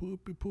you,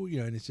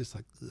 and it's just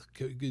like,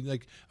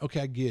 okay,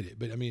 I get it,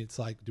 but I mean, it's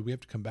like, do we have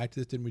to come back to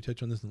this? Didn't we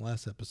touch on this in the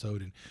last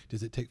episode? And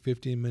does it take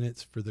 15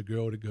 minutes for the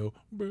girl to go,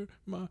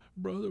 my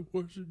brother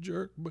was a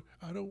jerk, but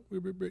I don't,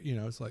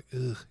 it's like,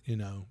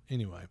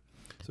 anyway.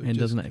 So and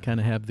doesn't that kind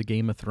of have the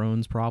Game of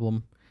Thrones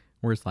problem,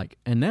 where it's like,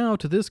 and now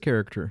to this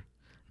character,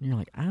 and you're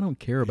like, I don't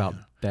care about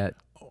that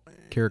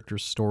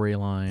character's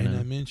storyline. And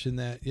I mentioned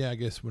that, I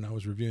guess when I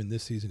was reviewing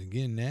this season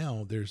again,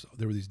 now there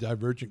were these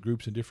divergent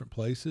groups in different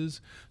places.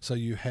 So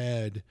you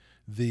had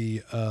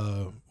the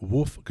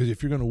wolf, because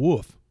if you're going to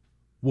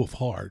wolf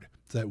hard,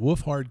 it's that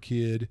wolf hard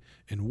kid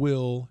and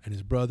Will and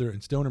his brother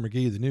and Stoner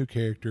McGee, the new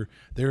character,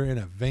 they're in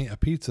a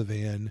pizza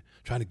van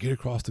trying to get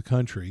across the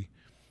country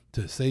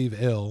to save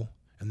Elle.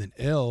 and then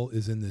Elle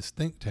is in this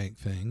think tank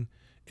thing,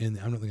 and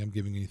I don't think I'm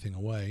giving anything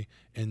away.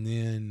 And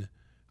then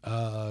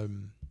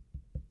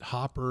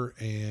Hopper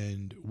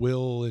and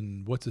Will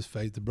and what's his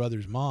face, the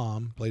brother's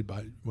mom, played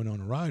by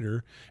Winona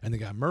Ryder, and the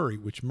guy Murray,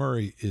 which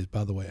Murray is,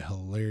 by the way, a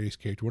hilarious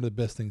character. One of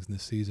the best things in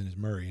this season is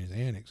Murray and his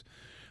annex.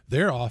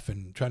 They're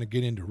often trying to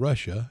get into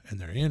Russia, and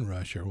they're in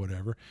Russia or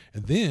whatever.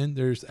 And then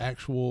there's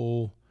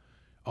all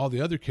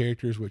the other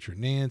characters, which are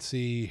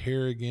Nancy,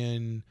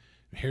 Harrigan's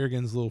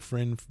little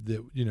friend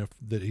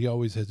that he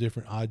always has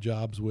different odd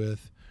jobs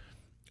with,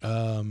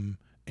 and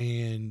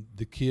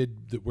the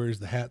kid that wears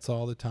the hats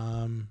all the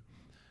time.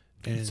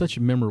 And such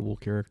a memorable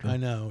character. I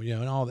know,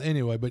 and all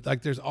anyway, but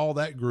like there's all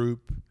that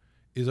group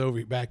is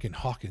over back in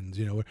Hawkins,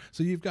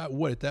 So you've got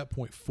at that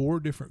point 4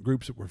 different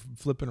groups that we're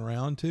flipping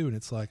around to, and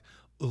it's like,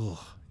 ugh,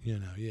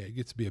 it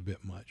gets to be a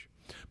bit much.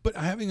 But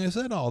having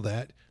said all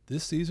that,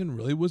 this season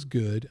really was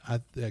good.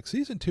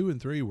 Season 2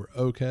 and 3 were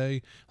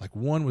okay. Like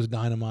 1 was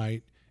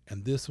dynamite,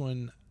 and this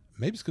one,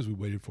 maybe it's because we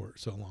waited for it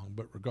so long,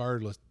 but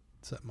regardless,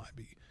 that might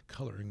be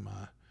coloring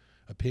my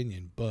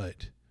opinion.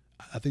 But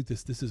I think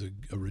this is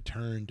a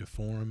return to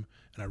form,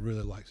 and I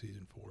really like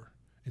season 4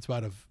 in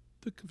spite of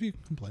the few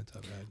complaints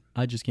I've had.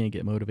 I just can't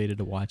get motivated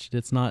to watch it.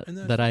 It's not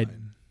that fine. I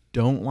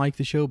don't like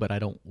the show, but I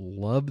don't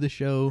love the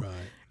show. Right.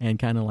 And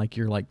kind of like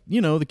you're like,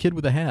 the kid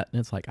with the hat. And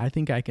it's like, I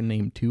think I can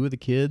name 2 of the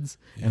kids,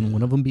 and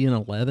one of them being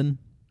 11.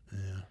 Yeah.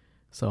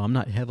 So I'm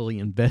not heavily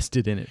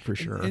invested in it for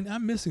sure. And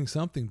I'm missing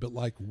something, but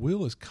like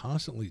Will is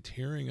constantly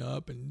tearing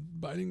up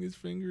and biting his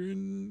finger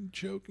and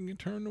choking and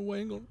turning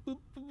away and going, boop,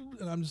 boop,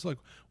 and I'm just like,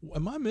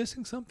 am I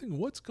missing something?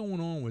 What's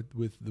going on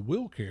with the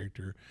Will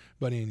character?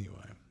 But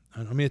anyway,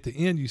 I mean, at the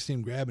end, you see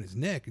him grabbing his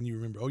neck, and you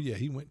remember, oh yeah,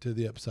 he went to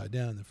the Upside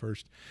Down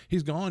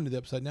he's gone to the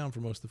Upside Down for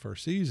most of the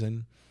first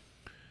season.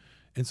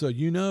 And so,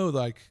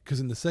 because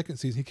in the second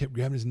season, he kept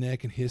grabbing his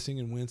neck and hissing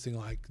and wincing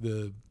like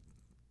the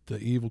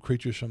evil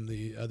creatures from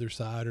the other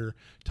side are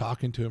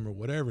talking to him or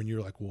whatever. And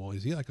you're like, well,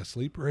 is he like a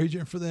sleeper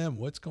agent for them?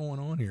 What's going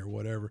on here?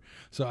 Whatever.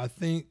 So I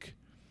think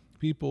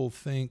people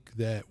think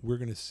that we're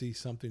going to see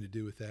something to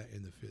do with that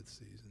in the 5th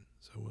season.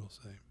 So we'll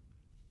see.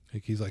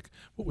 Like he's like,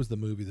 what was the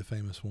movie, the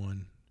famous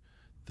one?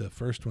 The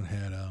first one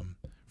had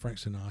Frank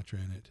Sinatra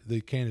in it.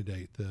 The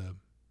Candidate, the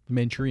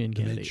Manchurian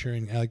Candidate.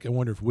 Manchurian. I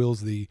wonder if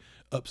Will's the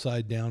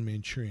upside down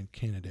Manchurian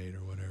Candidate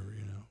or whatever.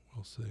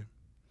 We'll see.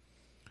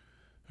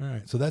 All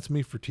right, so that's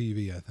me for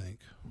TV, I think.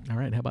 All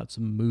right, how about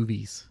some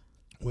movies?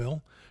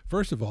 Well,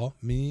 first of all,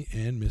 me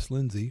and Miss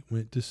Lindsay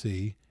went to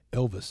see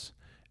Elvis.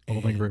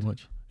 Oh, thank you very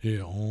much.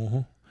 Yeah,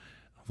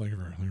 thank you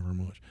very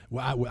much.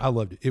 Well, I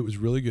loved it. It was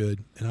really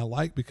good, and I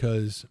like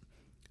because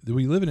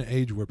we live in an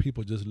age where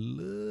people just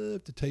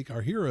love to take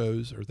our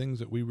heroes or things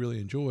that we really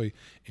enjoy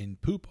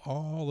and poop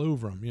all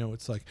over them.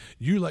 It's like,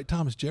 you like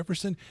Thomas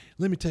Jefferson?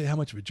 Let me tell you how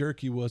much of a jerk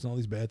he was and all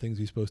these bad things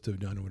he's supposed to have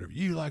done or whatever.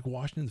 You like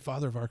Washington, the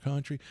father of our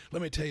country?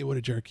 Let me tell you what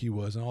a jerk he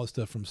was, and all this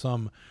stuff from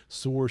some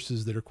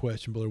sources that are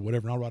questionable or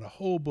whatever. And I'll write a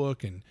whole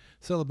book and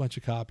sell a bunch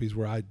of copies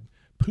where I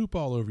poop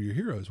all over your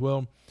heroes.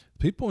 Well,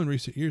 people in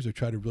recent years have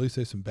tried to really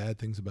say some bad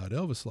things about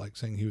Elvis, like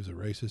saying he was a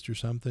racist or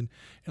something.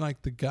 And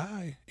like the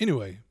guy,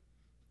 anyway,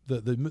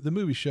 the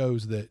movie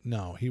shows that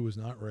no, he was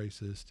not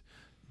racist,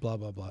 blah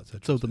blah blah, etc.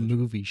 So the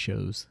movie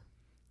shows.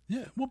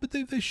 Yeah, well, but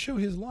they show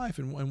his life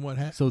and what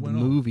happened. So the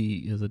movie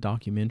is a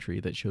documentary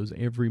that shows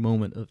every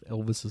moment of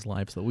Elvis's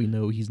life, so we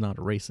know he's not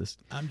a racist.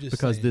 I'm just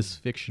because saying, this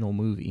fictional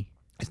movie.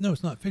 No,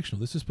 it's not fictional.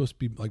 This is supposed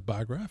to be like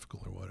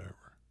biographical or whatever.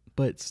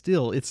 But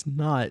still, it's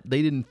not.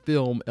 They didn't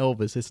film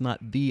Elvis. It's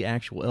not the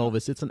actual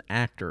Elvis. It's an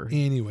actor.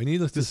 Anyway,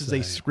 needless to say,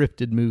 this is a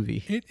scripted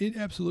movie. It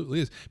absolutely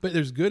is. But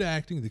there's good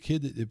acting. The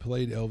kid that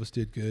played Elvis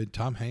did good.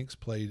 Tom Hanks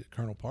played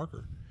Colonel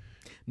Parker.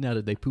 Now,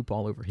 did they poop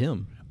all over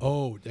him?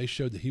 Oh, they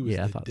showed that he was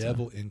the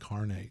devil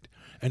incarnate.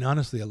 And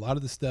honestly, a lot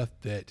of the stuff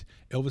that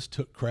Elvis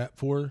took crap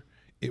for,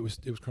 it was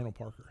Colonel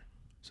Parker.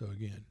 So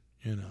again,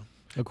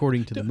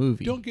 according to the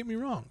movie. Don't get me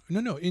wrong.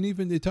 No. And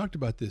even they talked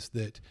about this,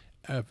 that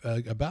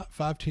about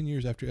 5-10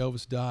 years after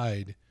Elvis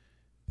died,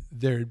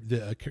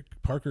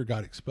 Parker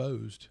got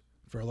exposed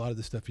for a lot of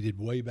the stuff he did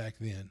way back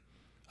then.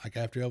 Like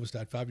after Elvis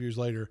died 5 years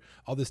later,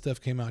 all this stuff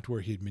came out to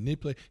where he'd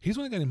manipulate. He's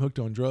the one that got him hooked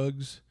on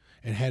drugs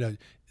and had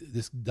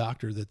this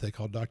doctor that they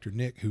called Dr.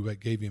 Nick, who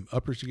gave him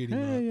uppers to get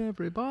him up. Hey,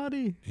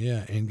 everybody.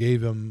 Yeah, and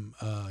gave him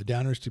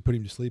downers to put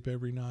him to sleep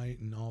every night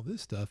and all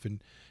this stuff.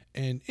 And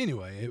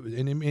anyway, it was,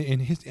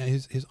 and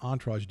his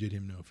entourage did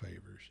him no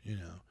favors,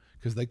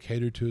 because they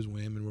catered to his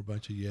women, were a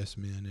bunch of yes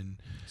men. And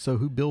so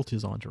who built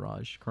his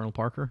entourage? Colonel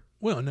Parker?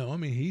 Well, no, I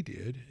mean, he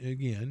did,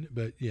 again.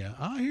 But, yeah,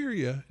 I hear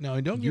you. Now,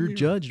 and don't You're get me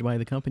judged by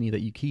the company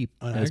that you keep,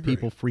 as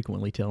people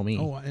frequently tell me.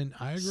 Oh, and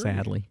I agree.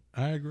 Sadly.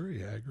 I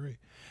agree.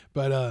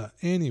 But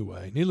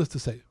anyway, needless to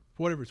say,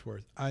 for whatever it's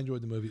worth, I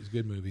enjoyed the movie. It's a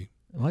good movie.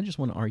 Well, I just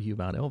want to argue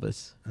about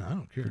Elvis. I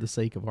don't care. For the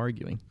sake of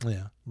arguing.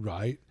 Yeah,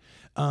 right.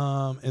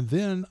 And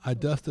then I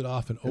dusted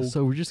off an old...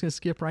 So we're just going to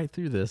skip right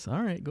through this.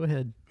 All right, go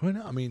ahead. Well,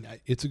 no, I mean,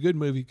 it's a good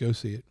movie. Go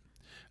see it.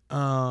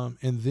 And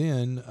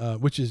then,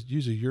 which is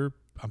usually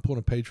I'm pulling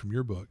a page from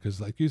your book, because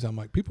like usually I'm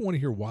like, people want to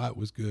hear why it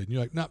was good. And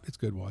you're like, nope, it's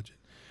good, watch it.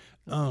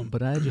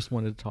 But I just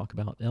wanted to talk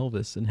about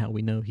Elvis and how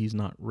we know he's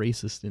not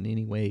racist in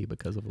any way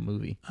because of a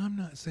movie. I'm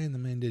not saying the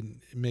man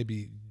didn't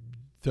maybe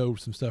throw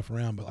some stuff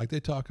around, but like they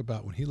talk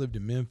about when he lived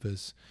in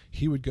Memphis,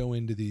 he would go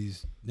into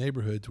these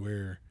neighborhoods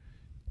where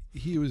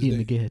he was In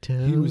the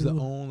ghetto. He was the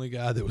only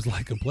guy that was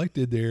like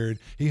complected there, and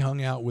he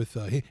hung out with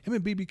him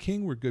and BB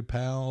King were good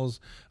pals.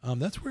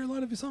 That's where a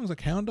lot of his songs,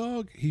 like Hound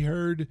Dog, he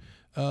heard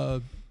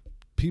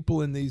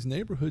people in these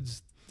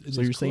neighborhoods.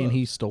 So you're saying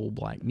he stole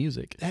black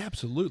music?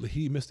 Absolutely,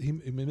 he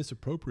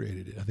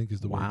misappropriated it, I think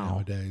is the word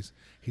nowadays.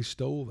 He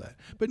stole that,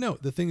 but no,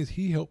 the thing is,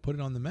 he helped put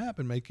it on the map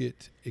and make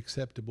it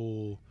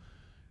acceptable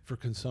for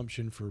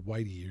consumption for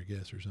whitey, I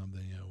guess, or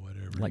something,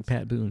 whatever. Like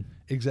Pat Boone.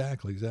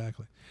 Exactly.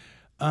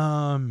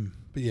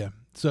 But yeah,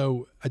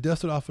 so I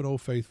dusted off an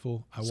Old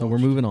Faithful. So we're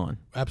moving on.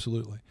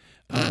 Absolutely.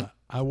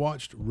 I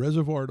watched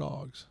Reservoir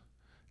Dogs,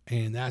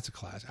 and that's a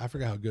classic. I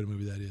forgot how good a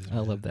movie that is. I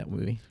love that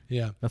movie.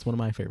 Yeah. That's one of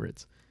my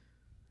favorites.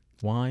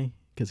 Why?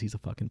 Because he's a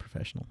fucking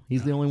professional.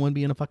 He's the only one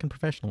being a fucking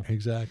professional.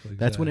 Exactly.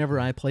 That's whenever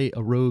I play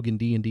a rogue in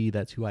D&D,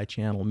 that's who I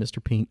channel,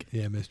 Mr. Pink.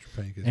 Yeah, Mr.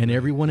 Pink. And great.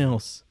 Everyone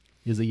else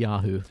is a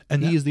Yahoo.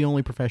 And he is the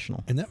only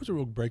professional. And that was a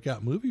real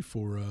breakout movie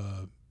for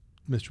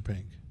Mr.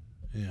 Pink.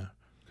 Yeah.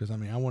 Because,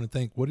 I want to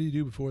think, what did he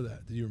do before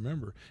that? Do you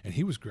remember? And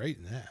he was great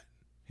in that.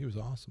 He was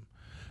awesome.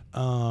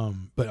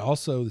 But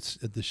also, it's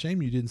the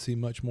shame you didn't see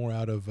much more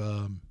out of,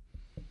 the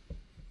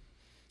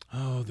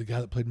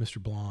guy that played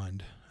Mr.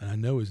 Blonde. And I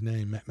know his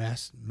name,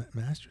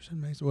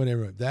 Masterson,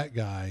 whatever. That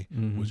guy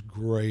was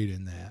great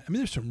in that.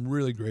 There's some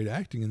really great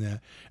acting in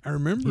that. I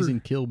remember. He's in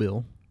Kill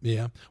Bill.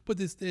 Yeah. But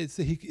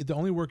the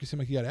only work it seemed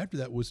like he got after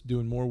that was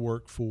doing more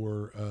work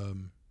for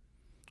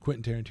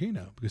Quentin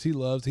Tarantino, because he's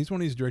one of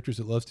these directors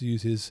that loves to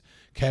use his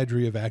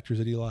cadre of actors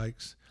that he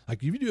likes. Like,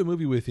 if you do a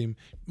movie with him,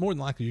 more than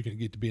likely you're going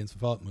to get to be in some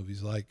follow-up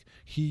movies. Like,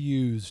 he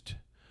used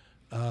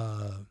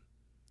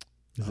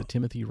is it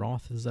Timothy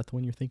Roth? Is that the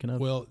one you're thinking of?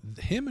 Well,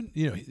 him and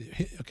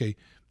okay,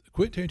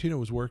 Quentin Tarantino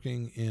was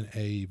working in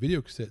a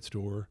video cassette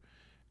store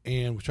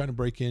and was trying to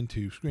break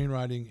into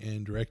screenwriting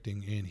and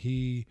directing, and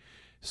he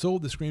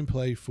sold the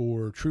screenplay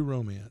for True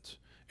Romance.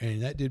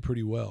 And that did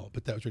pretty well,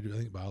 but that was written, I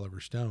think, by Oliver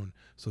Stone.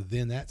 So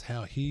then that's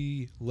how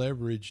he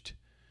leveraged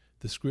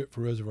the script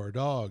for Reservoir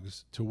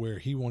Dogs to where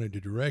he wanted to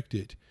direct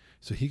it.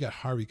 So he got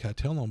Harvey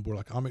Keitel on board.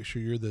 Like, I'll make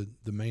sure you're the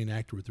main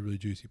actor with the really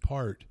juicy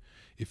part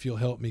if you'll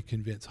help me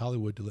convince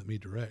Hollywood to let me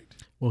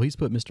direct. Well, he's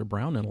put Mr.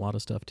 Brown in a lot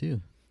of stuff,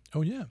 too.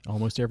 Oh, yeah.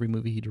 Almost every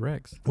movie he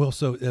directs. Well,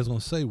 so as I was going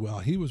to say, while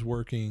he was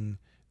working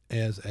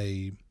in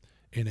a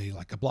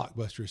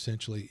Blockbuster,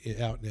 essentially,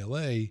 out in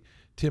L.A.,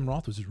 Tim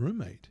Roth was his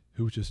roommate,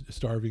 who was just a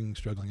starving,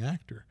 struggling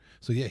actor.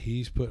 So, yeah,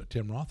 he's put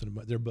Tim Roth in.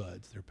 They're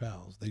buds. They're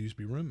pals. They used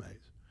to be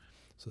roommates.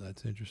 So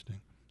that's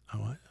interesting.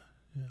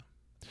 Yeah.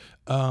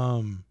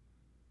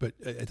 But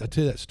I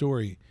tell you that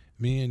story,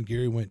 me and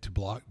Gary went to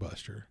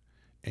Blockbuster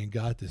and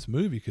got this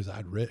movie because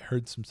I'd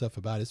heard some stuff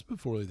about it. It's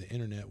before the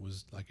internet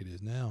was like it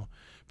is now.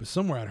 But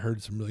somewhere I'd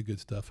heard some really good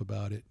stuff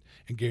about it.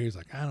 And Gary's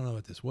like, I don't know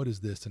what this. What is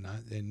this? And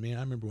man, I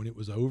remember when it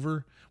was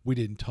over, we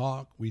didn't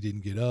talk. We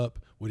didn't get up.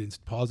 We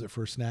didn't pause it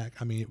for a snack.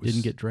 It was.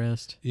 Didn't get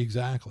dressed.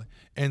 Exactly.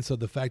 And so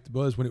the fact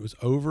was, when it was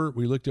over,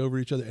 we looked over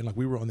each other and like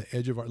we were on the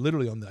edge of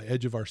literally on the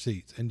edge of our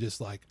seats, and just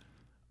like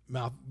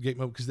mouth gate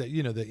mode, because the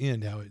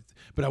end how it.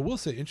 But I will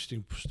say,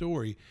 interesting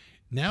story.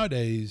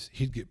 Nowadays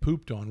he'd get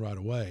pooped on right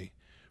away,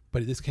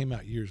 but this came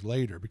out years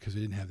later because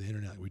we didn't have the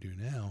internet like we do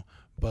now.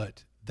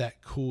 But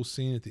that cool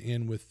scene at the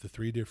end with the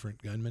 3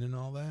 different gunmen and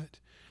all that,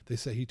 they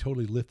say he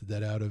totally lifted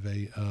that out of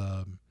a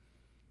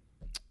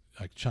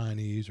like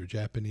Chinese or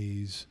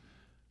Japanese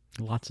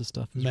lots of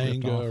stuff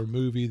manga or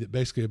movie that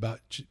basically about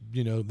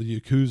the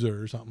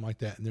Yakuza or something like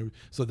that. And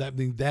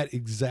that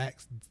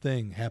exact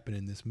thing happened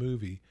in this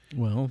movie.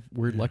 Well,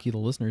 we're lucky the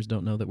listeners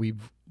don't know that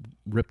we've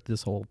ripped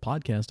this whole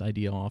podcast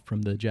idea off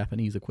from the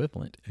Japanese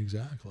equivalent.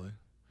 Exactly.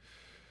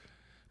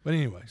 But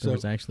anyway, there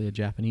was actually a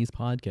Japanese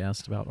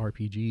podcast about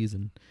RPGs,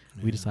 and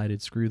we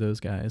decided, screw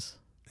those guys.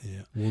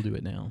 Yeah, we'll do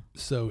it now.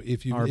 So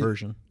if you've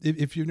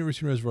never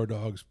seen Reservoir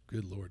Dogs,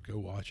 good Lord, go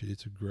watch it.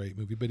 It's a great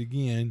movie. But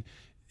again,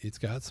 it's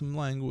got some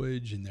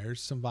language and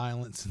there's some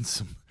violence and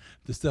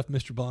the stuff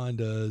Mr. Blonde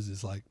does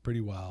is like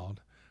pretty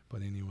wild.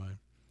 But anyway,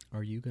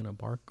 are you gonna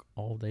bark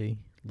all day,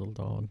 little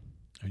dog?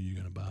 Are you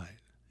gonna bite?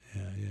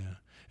 Yeah.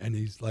 And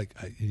he's like,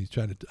 he's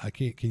trying to. I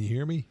can't. Can you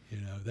hear me?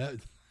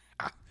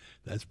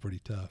 That's pretty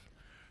tough.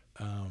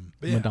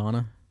 But yeah.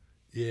 Madonna.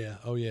 Yeah.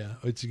 Oh yeah.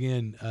 It's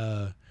again.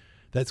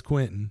 That's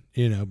Quentin.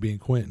 Being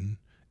Quentin.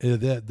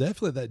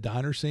 Definitely that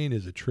diner scene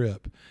is a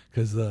trip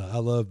because I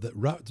love that.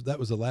 That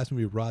was the last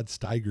movie Rod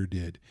Steiger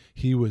did.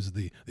 He was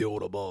the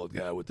older bald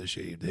guy with the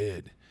shaved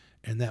head,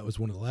 and that was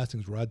one of the last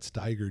things Rod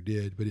Steiger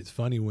did. But it's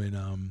funny when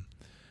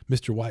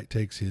Mr. White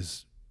takes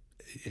his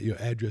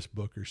address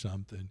book or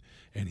something,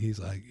 and he's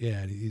like,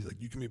 you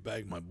give me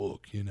back my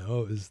book.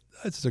 That's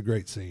just a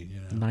great scene.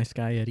 Nice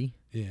guy Eddie.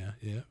 Yeah.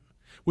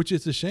 Which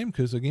is a shame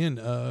because again,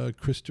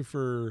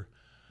 Christopher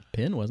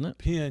Penn, wasn't it?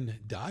 Penn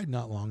died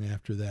not long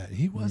after that.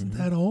 He wasn't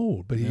that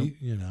old, but he,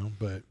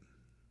 but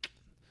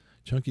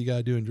chunky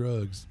guy doing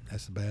drugs.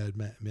 That's a bad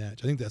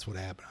match. I think that's what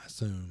happened. I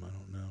assume. I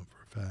don't know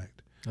for a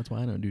fact. That's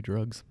why I don't do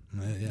drugs.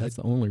 Yeah, That's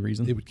the only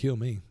reason. It would kill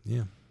me.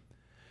 Yeah.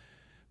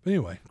 But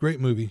anyway, great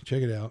movie.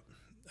 Check it out.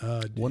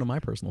 One of my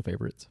personal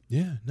favorites.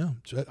 Yeah, no,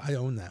 I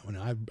own that one.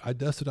 I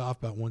dust it off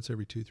about once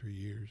every 2-3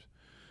 years.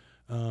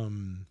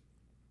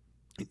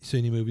 So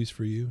any movies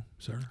for you,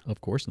 sir? Of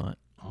course not.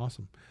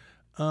 Awesome.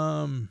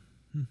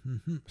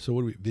 So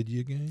what are we?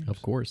 Video games?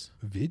 Of course.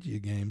 Video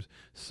games.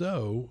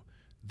 So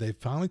they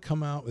finally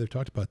come out. They've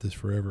talked about this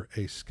forever.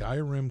 A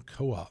Skyrim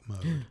co-op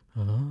mode.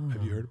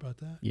 Have you heard about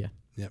that? Yeah.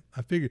 Yep.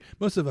 I figured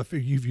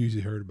you've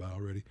usually heard about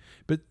already.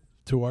 But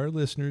to our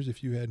listeners,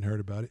 if you hadn't heard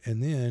about it,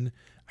 and then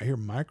I hear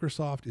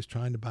Microsoft is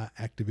trying to buy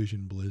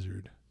Activision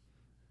Blizzard,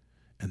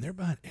 and they're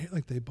buying,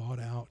 like, they bought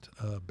out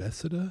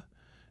Bethesda,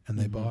 and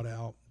they bought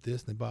out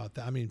this, and they bought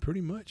that. I mean,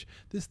 pretty much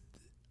this.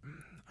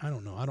 I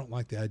don't know. I don't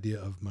like the idea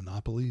of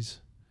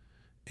monopolies,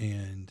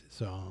 and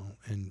so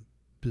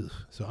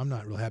I'm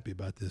not real happy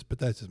about this. But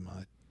that's just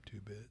my 2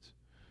 bits.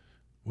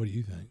 What do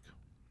you think?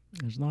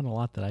 There's not a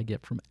lot that I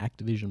get from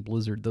Activision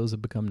Blizzard. Those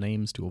have become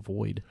names to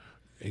avoid.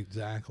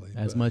 Exactly.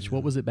 As much.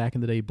 What was it back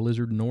in the day?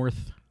 Blizzard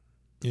North.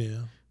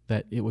 Yeah.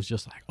 That it was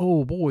just like,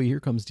 oh boy, here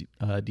comes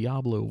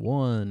Diablo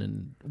 1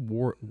 and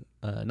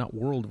not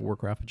World of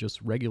Warcraft, but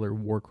just regular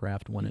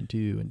Warcraft 1 and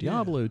 2 and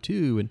Diablo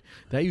 2. And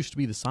that used to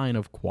be the sign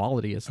of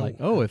quality. It's like,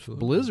 if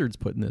Blizzard's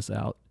putting this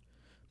out,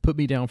 put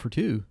me down for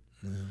 2.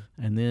 Yeah.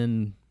 And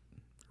then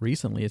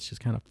recently it's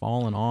just kind of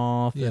fallen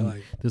off. Yeah, and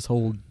like this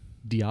whole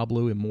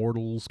Diablo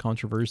Immortals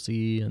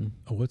controversy. And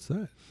what's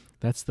that?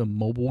 that's the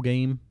mobile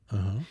game.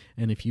 Uh-huh.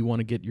 And if you want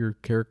to get your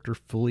character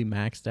fully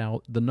maxed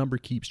out, the number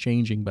keeps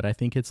changing, but I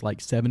think it's like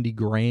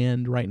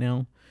 $70,000 right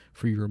now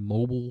for your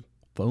mobile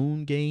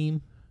phone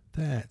game.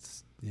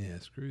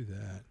 Screw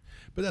that.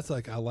 But that's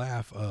like, I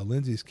laugh.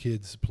 Lindsay's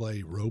kids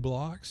play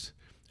Roblox,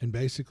 and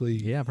basically,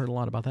 Yeah, I've heard a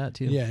lot about that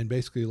too. yeah, and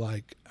basically,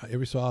 like,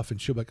 every so often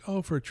she'll be like,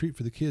 oh, for a treat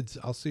for the kids,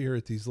 I'll see her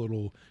at these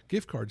little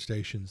gift card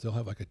stations. They'll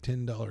have like a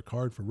 $10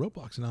 card for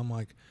Roblox, and I'm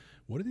like,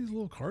 what are these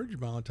little cards you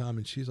buy all the time?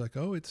 And she's like,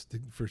 oh, it's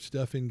for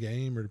stuff in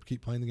game or to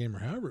keep playing the game or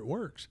however it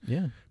works.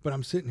 Yeah. But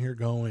I'm sitting here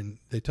going,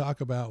 they talk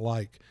about,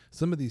 like,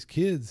 some of these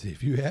kids,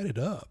 if you add it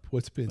up,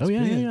 what's been spent,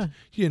 yeah.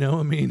 you know,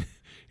 I mean,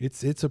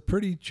 it's a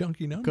pretty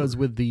chunky number. Because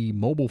with the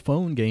mobile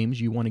phone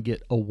games, you want to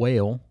get a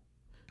whale.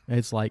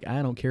 It's like,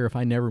 I don't care if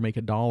I never make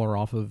 $1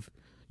 off of,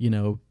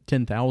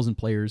 10,000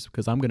 players,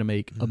 because I'm going to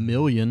make $1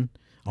 million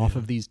off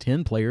of these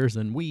 10 players,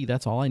 and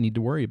that's all I need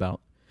to worry about.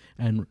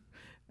 And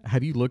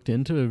have you looked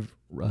into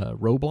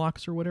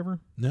Roblox or whatever?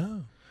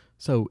 No.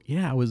 So,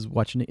 I was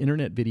watching an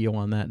internet video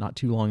on that not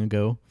too long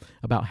ago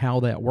about how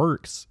that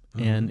works.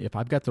 And if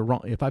I've got the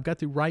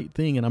right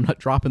thing, and I'm not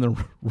dropping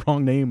the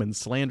wrong name and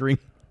slandering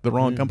the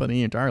wrong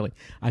company entirely,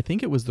 I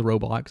think it was the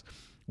Roblox,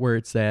 where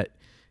it's that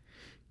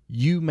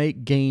you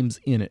make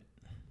games in it.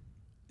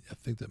 I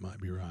think that might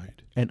be right.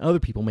 And other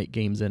people make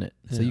games in it.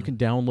 So you can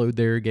download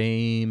their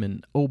game,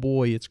 and oh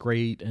boy, it's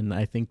great. And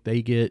I think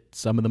they get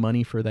some of the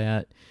money for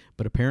that.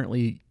 But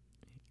apparently,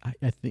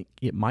 I think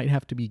it might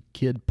have to be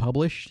kid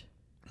published.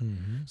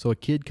 Mm-hmm. So a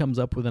kid comes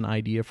up with an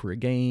idea for a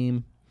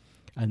game,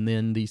 and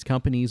then these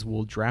companies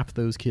will draft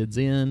those kids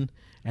in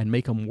and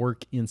make them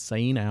work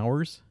insane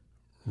hours.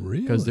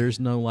 Really? Because there's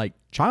no like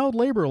child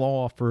labor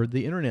law for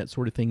the internet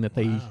sort of thing that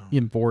they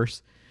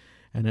enforce.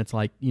 And it's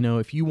like,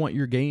 if you want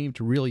your game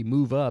to really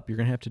move up, you're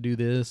going to have to do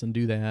this and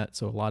do that.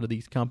 So a lot of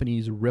these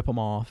companies rip them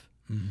off.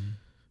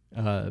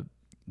 Mm-hmm.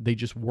 They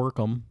just work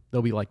them.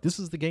 They'll be like, this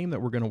is the game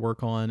that we're going to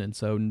work on. And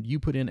so you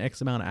put in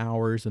X amount of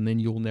hours, and then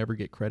you'll never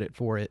get credit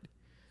for it.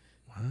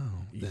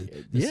 Wow.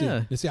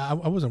 See, I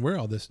wasn't aware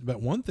of all this.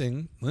 But one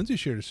thing, Lindsay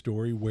shared a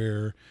story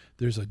where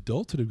there's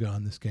adults that have gone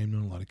on this game,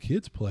 and a lot of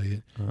kids play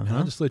it. And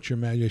I'll just let your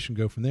imagination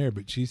go from there.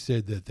 But she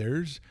said that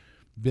there's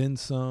been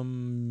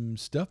some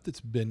stuff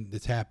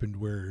that's happened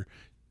where,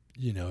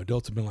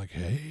 adults have been like,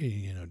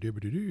 hey,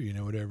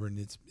 dibba-doo-doo, whatever, and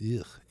it's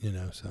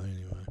so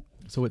anyway.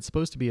 So it's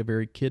supposed to be a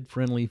very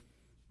kid-friendly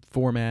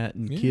format,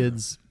 and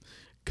kids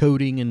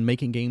coding and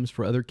making games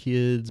for other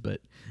kids, but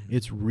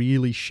it's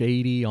really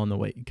shady on the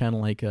way, kind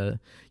of like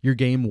your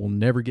game will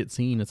never get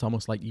seen. It's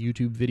almost like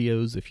YouTube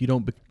videos. If you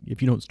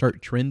don't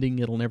start trending,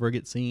 it'll never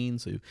get seen.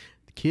 So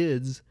the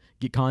kids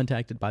get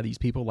contacted by these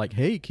people like,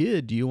 hey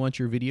kid, do you want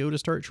your video to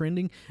start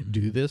trending?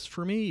 Do this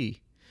for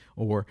me.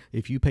 Or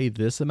if you pay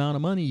this amount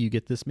of money, you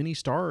get this many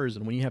stars,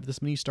 and when you have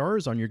this many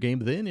stars on your game,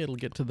 then it'll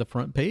get to the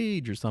front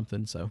page or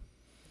something. So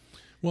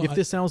if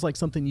this sounds like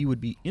something you would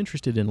be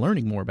interested in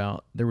learning more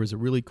about, there was a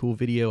really cool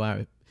video.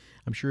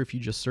 I'm sure if you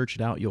just search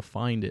it out, you'll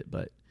find it,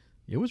 but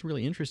it was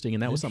really interesting,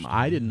 and that was something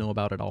I didn't know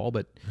about at all,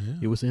 but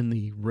it was in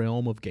the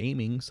realm of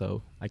gaming,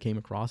 so I came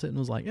across it and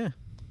was like,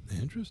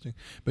 Interesting.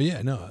 But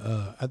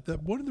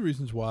one of the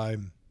reasons why,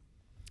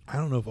 I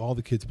don't know if all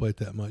the kids play it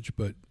that much,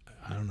 but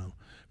I don't know.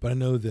 But I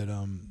know that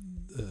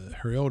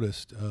her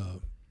eldest,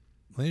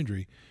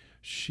 Landry,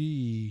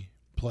 she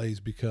plays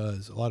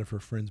because a lot of her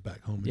friends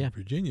back home in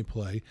Virginia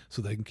play,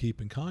 so they can keep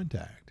in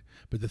contact.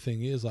 But the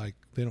thing is, like,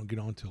 they don't get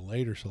on till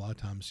later, so a lot of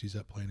times she's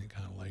up playing it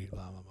kind of late,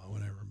 blah blah blah,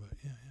 whatever. But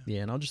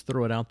yeah, and I'll just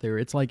throw it out there.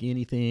 It's like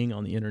anything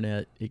on the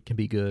internet; it can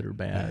be good or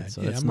bad.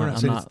 So we're not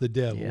saying it's the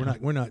devil.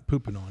 We're not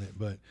pooping on it,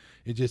 but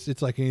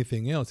it's like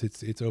anything else.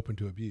 It's open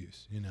to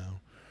abuse, you know.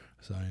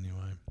 So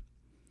anyway.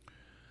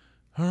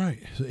 All right.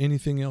 So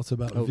anything else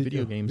about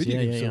video games?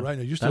 Yeah. So right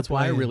now you're still That's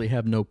why I playing. really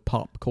have no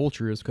pop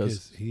culture is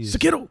because He is-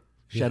 Sekiro!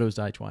 Yeah. Shadows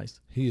Die Twice.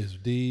 He is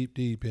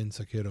deep in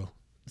Sekiro.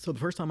 So the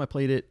first time I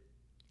played it,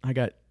 I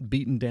got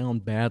beaten down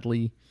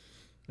badly.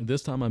 And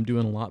this time I'm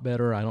doing a lot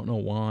better. I don't know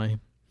why.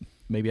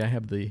 Maybe I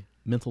have the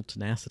mental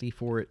tenacity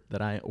for it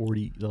that I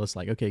already, it's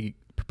like, okay,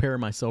 prepare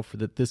myself for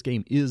that. This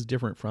game is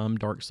different from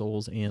Dark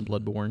Souls and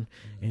Bloodborne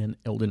and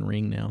Elden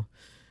Ring now.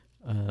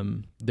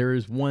 There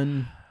is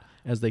one,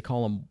 as they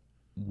call them,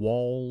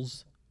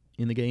 walls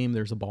in the game.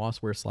 There's a boss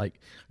where it's like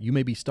you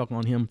may be stuck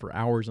on him for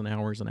hours and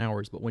hours and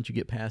hours, but once you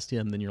get past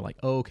him, then you're like,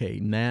 oh, okay,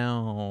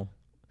 now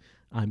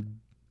I'm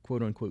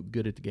quote unquote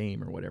good at the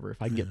game or whatever.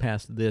 If I can get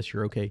past this,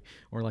 you're okay.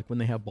 Or like when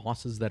they have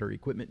bosses that are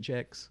equipment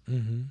checks.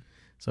 Mm-hmm.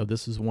 So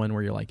this is one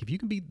where you're like, if you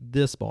can beat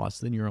this boss,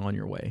 then you're on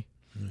your way.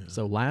 Yeah.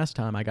 So last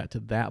time I got to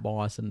that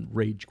boss and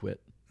rage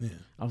quit. Yeah.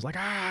 I was like,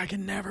 I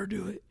can never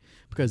do it.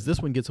 Because this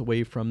one gets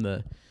away from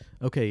the,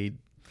 okay,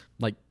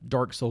 like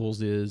Dark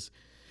Souls is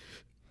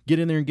get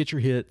in there and get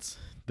your hits.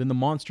 Then the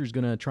monster's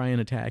going to try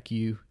and attack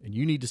you, and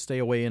you need to stay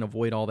away and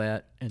avoid all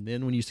that. And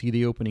then when you see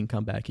the opening,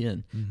 come back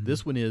in. Mm-hmm.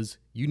 This one is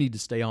you need to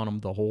stay on them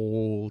the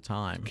whole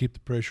time. Keep the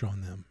pressure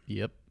on them.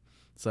 Yep.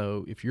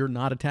 So if you're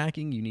not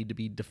attacking, you need to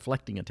be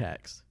deflecting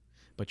attacks.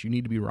 But you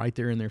need to be right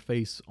there in their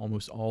face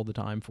almost all the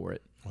time for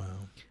it.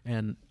 Wow.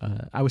 And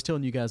I was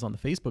telling you guys on the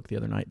Facebook the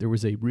other night, there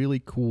was a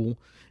really cool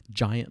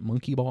giant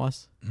monkey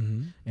boss.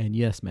 Mm-hmm. And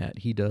yes, Matt,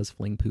 he does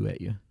fling poo at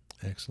you.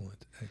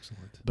 Excellent.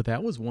 But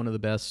that was one of the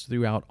best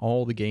throughout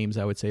all the games,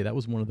 I would say. That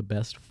was one of the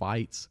best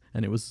fights.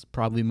 And it was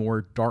probably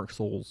more Dark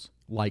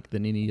Souls-like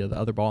than any of the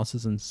other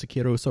bosses in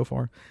Sekiro so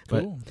far.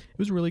 Cool. But it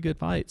was a really good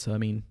fight. So, I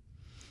mean,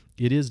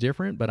 it is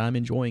different, but I'm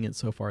enjoying it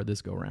so far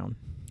this go-round.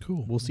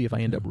 Cool. We'll see if I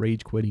end up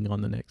rage quitting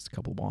on the next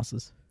couple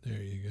bosses.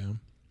 There you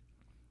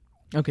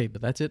go. Okay,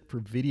 but that's it for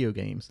video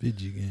games.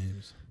 Video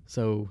games.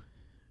 So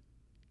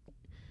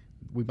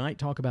we might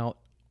talk about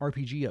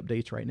RPG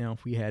updates right now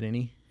if we had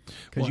any.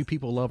 Because you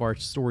people love our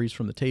stories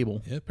from the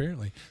table. Yeah,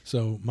 apparently.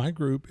 So my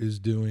group is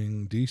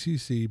doing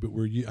DCC, but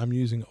I'm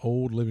using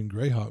old Living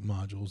Greyhawk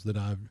modules that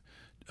I've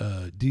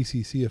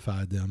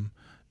DCC-ified them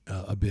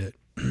a bit.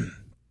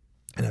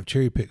 And I've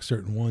cherry-picked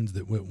certain ones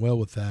that went well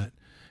with that.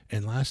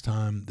 And last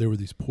time, there were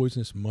these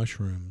poisonous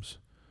mushrooms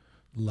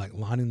like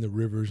lining the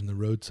rivers and the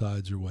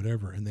roadsides or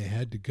whatever. And they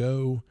had to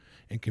go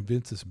and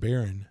convince this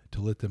baron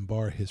to let them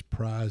borrow his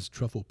prized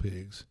truffle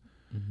pigs.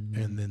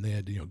 Mm-hmm. And then they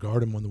had to,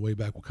 guard them on the way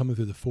back. Well, coming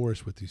through the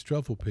forest with these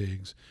truffle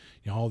pigs,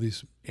 all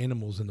these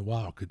animals in the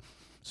wild could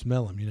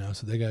smell them,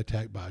 So they got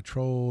attacked by a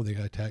troll. They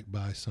got attacked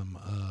by some,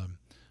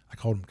 I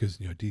called them because,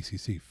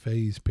 DCC,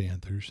 phase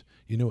panthers.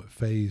 You know what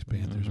phase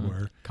panthers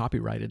were.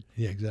 Copyrighted.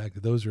 Yeah,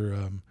 exactly. Those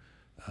are,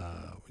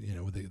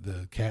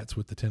 the cats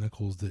with the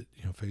tentacles that,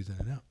 phase in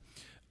and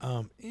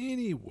out.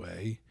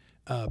 Anyway,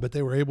 but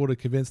they were able to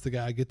convince the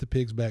guy, get the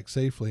pigs back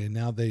safely. And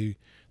now they've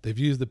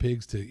used the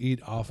pigs to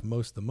eat off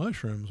most of the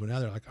mushrooms. Well, now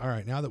they're like, all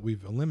right, now that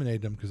we've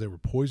eliminated them because they were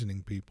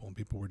poisoning people and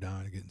people were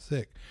dying and getting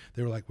sick,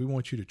 they were like, we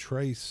want you to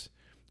trace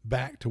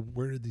back to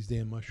where did these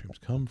damn mushrooms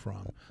come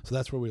from? So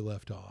that's where we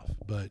left off.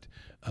 But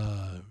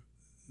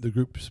the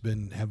group's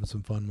been having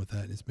some fun with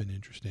that, and it's been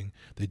interesting.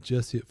 They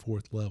just hit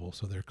 4th level,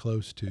 so they're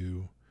close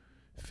to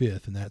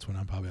 5th, and that's when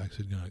I'm probably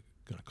actually gonna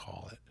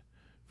call it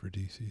for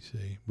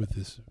DCC with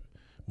this.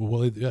 Well,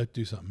 we'll have to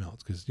do something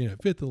else because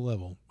 5th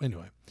level.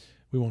 Anyway,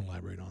 we won't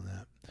elaborate on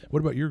that. What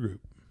about your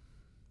group?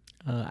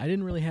 I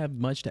didn't really have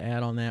much to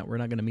add on that. We're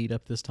not going to meet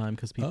up this time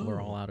because people are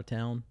all out of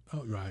town.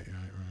 Oh, right.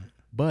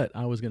 But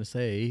I was going to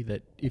say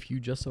that if you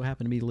just so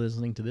happen to be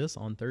listening to this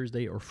on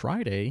Thursday or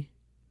Friday,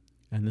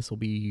 and this will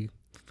be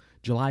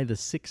July the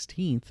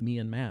 16th, me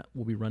and Matt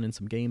will be running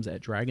some games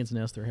at Dragon's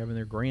Nest. They're having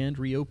their grand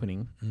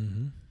reopening.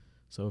 Mm-hmm.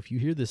 So if you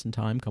hear this in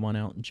time, come on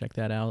out and check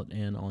that out.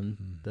 And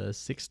on the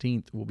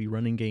 16th, we'll be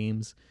running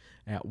games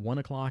at 1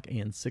 o'clock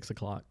and 6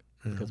 o'clock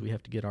because we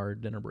have to get our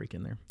dinner break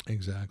in there.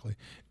 Exactly.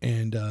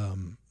 And,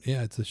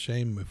 it's a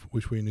shame.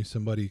 Wish we knew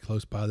somebody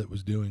close by that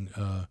was doing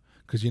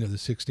because, the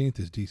 16th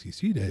is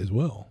DCC Day as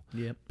well.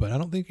 Yep. But I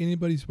don't think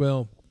anybody's,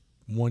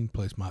 one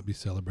place might be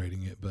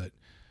celebrating it, but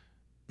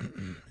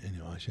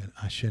anyway,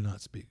 I should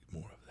not speak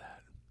more of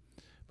that.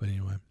 But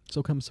anyway.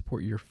 So come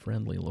support your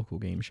friendly local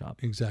game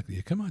shop. Exactly.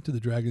 You come out to the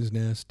Dragon's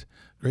Nest,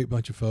 great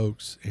bunch of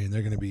folks, and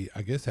they're going to be,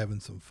 I guess, having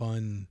some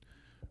fun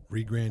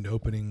re-grand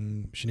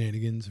opening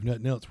shenanigans. If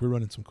nothing else, we're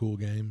running some cool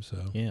games.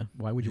 So yeah,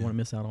 why would you want to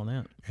miss out on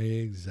that?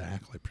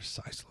 Exactly,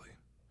 precisely.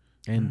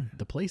 And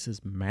the place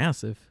is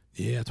massive.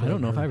 Yeah, that's I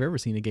don't know if I've ever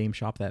seen a game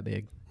shop that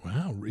big.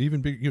 Wow,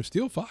 even big.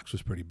 Steel Fox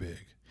was pretty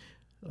big.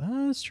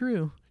 That's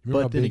true. Remember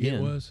but how then big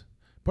again, it was?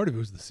 Part of it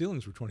was the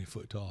ceilings were 20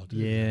 foot tall, too.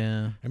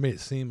 Yeah. It made it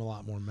seem a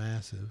lot more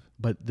massive.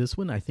 But this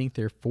one, I think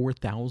they're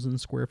 4,000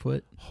 square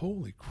foot.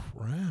 Holy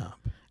crap.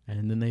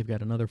 and then they've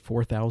got another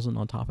 4,000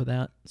 on top of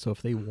that. So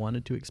if they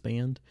wanted to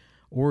expand,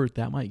 or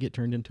that might get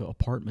turned into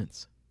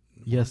apartments.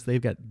 Yes,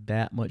 they've got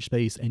that much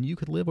space, and you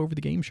could live over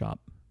the game shop.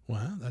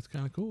 Wow, that's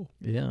kind of cool.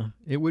 Yeah,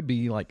 it would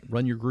be like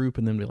run your group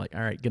and then be like,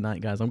 all right, good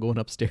night, guys. I'm going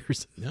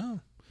upstairs. Yeah.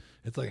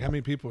 It's like how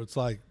many people, it's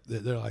like,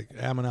 they're like,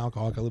 I'm an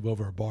alcoholic. I live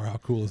over a bar. How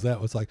cool is that?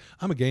 Well, it's like,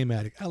 I'm a game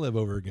addict. I live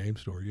over a game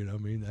store. You know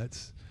what I mean?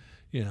 That's,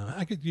 you know,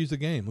 I could use the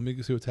game. Let me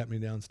go see what's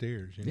happening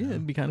downstairs. You know? Yeah,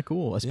 it'd be kind of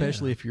cool,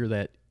 especially if you're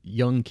that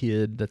young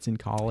kid that's in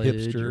college.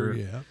 Hipster, or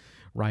yeah.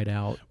 right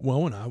out.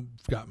 Well, when I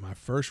got my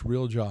first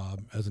real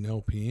job as an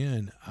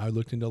LPN, I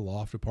looked into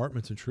loft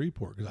apartments in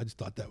Shreveport because I just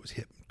thought that was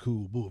hip and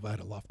cool. Boo, if I had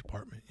a loft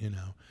apartment, you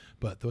know.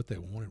 But what they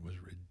wanted was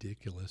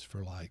ridiculous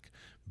for like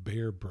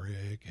bare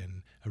brick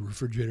and a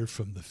refrigerator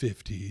from the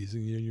 50s.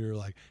 And you're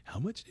like, how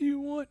much do you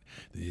want?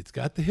 It's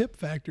got the hip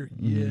factor.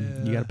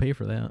 Yeah. You got to pay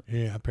for that.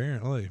 Yeah,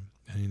 apparently.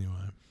 Anyway.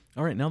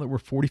 All right, now that we're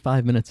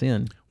 45 minutes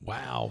in.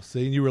 Wow.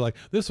 See, and you were like,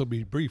 this will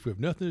be brief. We have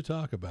nothing to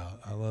talk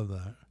about. I love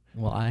that.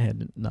 Well, I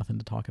had nothing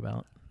to talk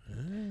about.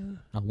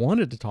 I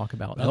wanted to talk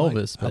about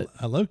Elvis, but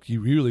I like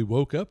you really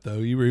woke up though.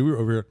 You were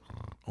over here,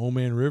 Old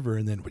Man River,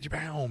 and then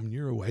bam,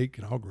 you're awake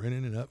and all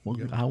grinning and up. well,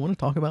 I want to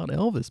talk about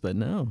Elvis, but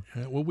no.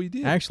 Well, we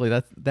did. Actually,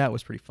 that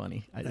was pretty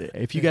funny.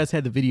 If you guys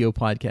had the video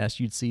podcast,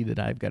 you'd see that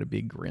I've got a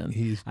big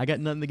grin. I got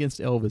nothing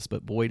against Elvis,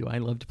 but boy, do I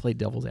love to play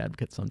devil's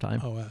advocate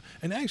sometime. Oh,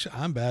 and actually,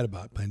 I'm bad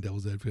about playing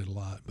devil's advocate a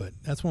lot, but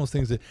that's one of those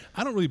things that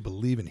I don't really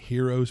believe in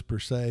heroes per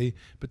se,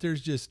 but there's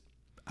just,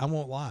 I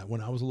won't lie.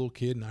 When I was a little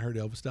kid and I heard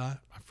Elvis die,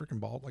 I freaking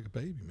bawled like a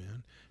baby,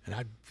 man.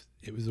 And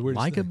it was the weirdest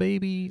like thing. a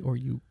baby, or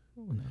you?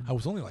 Oh, no. I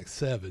was only like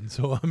 7,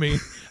 so I mean,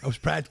 I was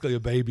practically a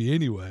baby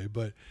anyway.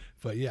 But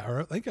yeah,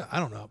 or I think I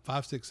don't know,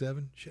 5, 6,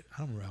 7. Shit, I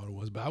don't remember how old it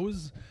was, but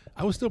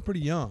I was still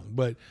pretty young.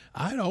 But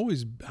I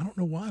don't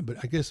know why, but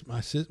I guess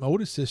my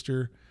oldest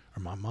sister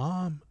or my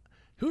mom,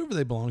 whoever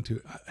they belonged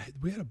to,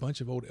 we had a bunch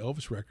of old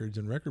Elvis records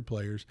and record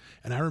players,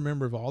 and I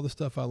remember of all the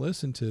stuff I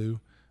listened to.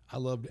 I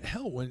loved it.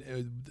 Hell, when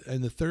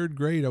in the 3rd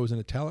grade, I was in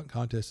a talent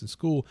contest in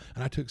school,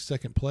 and I took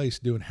 2nd place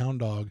doing Hound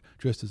Dog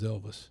dressed as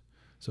Elvis.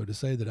 So to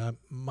say that I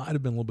might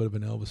have been a little bit of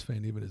an Elvis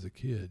fan even as a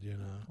kid, you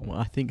know. Well,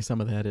 I think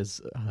some of that is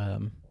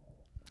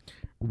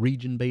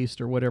region-based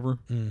or whatever.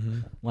 Mm-hmm.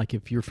 Like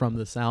if you're from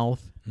the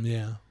South,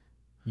 yeah,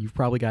 you've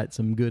probably got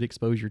some good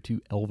exposure to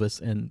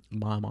Elvis, and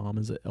my mom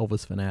is an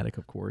Elvis fanatic,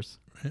 of course.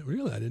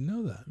 Really? I didn't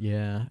know that.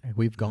 Yeah,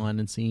 we've gone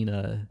and seen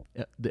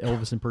the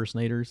Elvis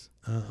impersonators.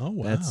 Oh,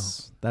 wow.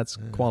 That's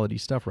quality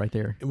stuff right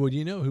there. Well,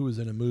 you know who was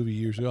in a movie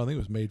years ago? I think it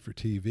was made for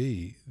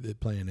TV that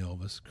playing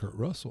Elvis, Kurt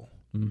Russell.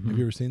 Mm-hmm. Have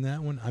you ever seen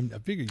that one? I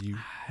figured you.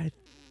 I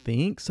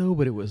think so,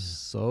 but it was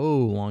so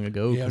long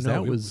ago. Yeah,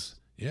 no, it was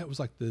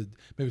like maybe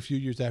a few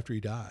years after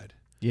he died.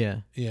 Yeah.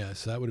 Yeah,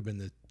 so that would have been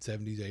the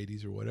 70s,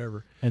 80s, or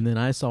whatever. And then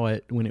I saw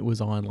it when it was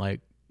on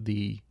like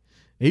the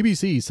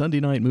ABC Sunday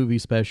Night Movie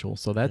Special.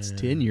 So that's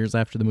 10 years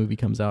after the movie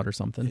comes out or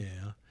something.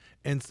 Yeah.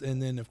 And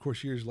then, of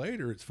course, years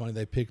later, it's funny,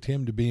 they picked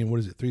him to be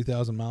in,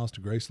 3,000 Miles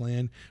to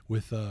Graceland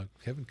with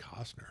Kevin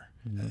Costner.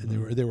 Mm-hmm.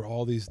 And there were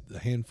all a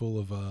handful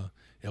of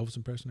Elvis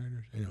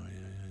impersonators. Anyway,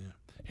 yeah.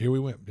 Here we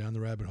went down the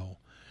rabbit hole.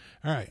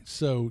 All right,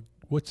 so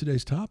what's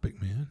today's topic,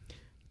 man?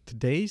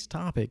 Today's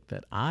topic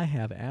that I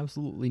have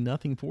absolutely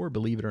nothing for,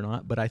 believe it or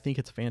not, but I think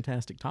it's a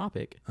fantastic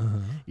topic,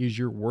 is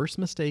your worst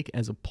mistake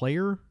as a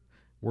player,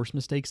 worst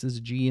mistakes as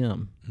a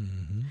GM.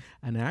 Mm-hmm.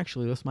 And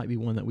actually, this might be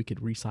one that we could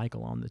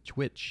recycle on the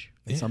Twitch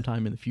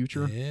sometime in the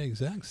future. Yeah,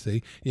 exactly.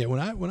 See, yeah, when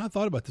I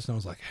thought about this, I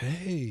was like,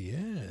 hey,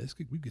 yeah,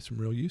 we get some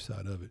real use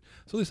out of it.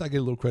 So at least I get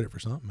a little credit for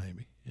something,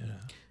 maybe. Yeah.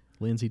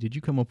 Lindsay, did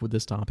you come up with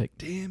this topic?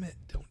 Damn it!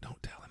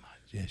 Don't tell him.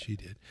 Yeah, she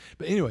did.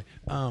 But anyway,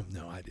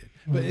 no, I did.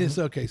 But it's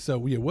okay.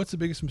 So, yeah, what's the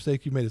biggest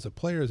mistake you made as a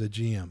player, as a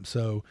GM?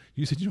 So,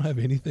 you said you don't have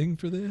anything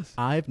for this?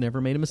 I've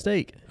never made a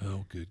mistake.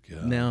 Oh, good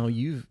God. Now,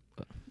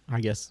 I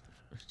guess,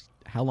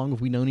 how long have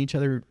we known each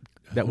other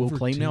that we'll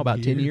claim now?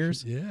 About 10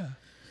 years? Yeah.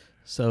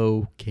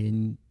 So,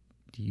 do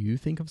you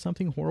think of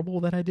something horrible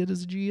that I did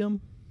as a GM?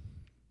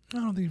 I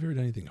don't think you've ever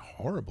done anything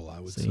horrible, I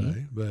would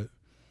say. But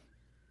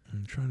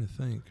I'm trying to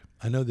think.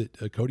 I know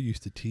that Cody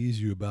used to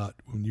tease you about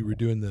when you were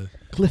doing the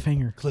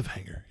cliffhanger.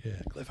 Yeah,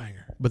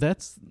 cliffhanger.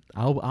 But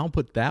I'll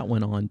put that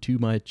one on too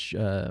much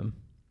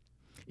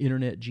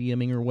internet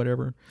GMing or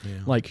whatever.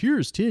 Yeah. Like,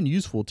 here's 10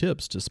 useful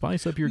tips to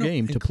spice up your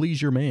game to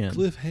please your man.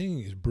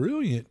 Cliffhanging is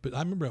brilliant, but I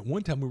remember at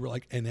one time we were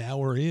like an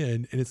hour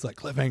in, and it's like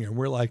cliffhanger, and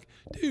we're like,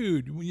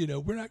 dude, we're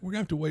gonna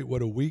have to wait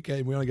a week,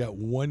 and we only got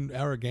 1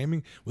 hour of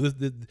gaming. Well,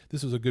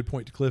 this was a good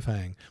point to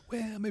cliffhang.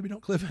 Well, maybe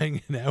don't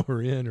cliffhang an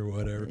hour in or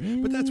whatever,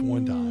 but that's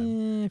one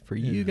time. For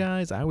you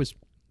guys, I was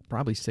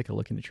probably sick of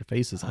looking at your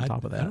faces on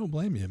top of that. I don't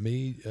blame you.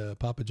 Me,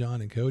 Papa John,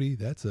 and Cody.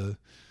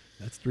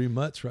 That's 3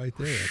 mutts right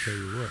there. I tell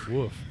you what,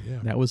 woof. Yeah,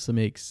 that was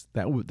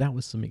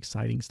some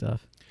exciting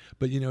stuff.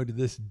 But to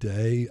this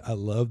day, I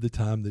love the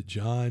time that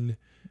John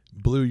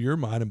blew your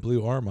mind and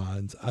blew our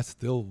minds, I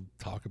still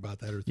talk about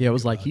that. Or Yeah, it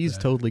was like about he's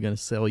that. totally going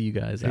to sell you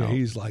guys Yeah, out.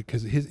 he's like,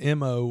 because his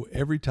MO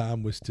every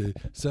time was to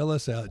sell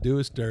us out, do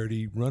us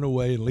dirty, run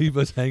away, and leave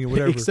us hanging,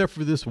 whatever. Except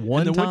for this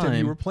one and the time. one time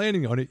you were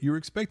planning on it, you were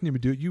expecting him to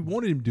do it, you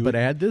wanted him to do But it.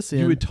 add this in.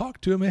 You would talk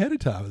to him ahead of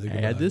time.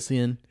 Add this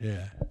in.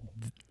 Yeah.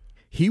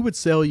 He would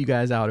sell you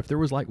guys out. If there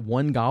was like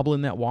one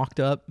goblin that walked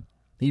up,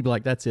 he'd be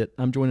like, "That's it.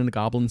 I'm joining the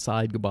goblin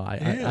side. Goodbye.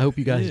 Yeah, I hope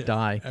you guys yeah.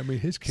 die." I mean,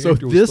 his So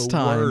character this was the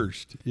time,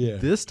 worst. Yeah.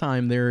 This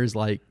time there is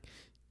like,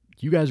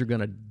 you guys are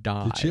gonna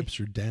die. The chips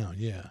are down.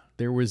 Yeah.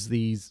 There was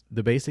the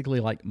basically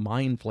like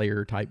mind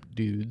flayer type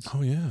dudes,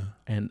 Oh, yeah.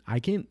 and I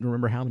can't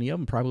remember how many of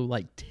them. Probably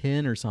like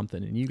 10 or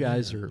something. And you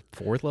guys are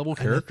 4th level And I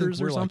think characters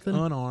or we're something.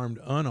 Like unarmed,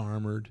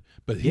 unarmored.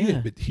 But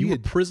you were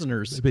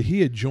prisoners. But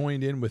he had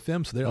joined in with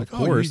them, so they're Of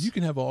like, "Oh, course. you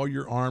can have all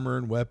your armor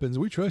and weapons.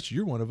 We trust you.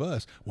 You're one of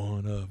us.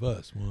 One of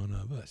us. One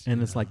of us."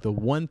 And it's like the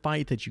one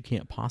fight that you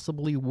can't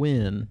possibly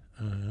win.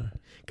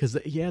 Because,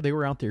 they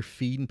were out there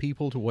feeding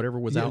people to whatever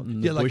was out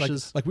in the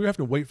bushes. Like we were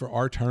having to wait for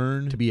our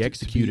turn To be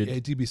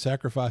executed. to be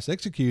sacrificed,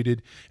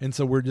 executed. And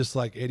so we're just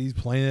like, Eddie's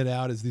playing it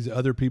out as these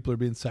other people are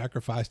being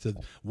sacrificed to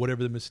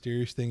whatever the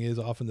mysterious thing is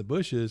off in the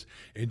bushes.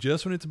 And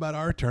just when it's about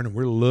our turn and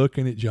we're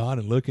looking at John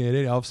and looking at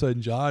Eddie, all of a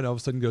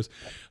sudden goes,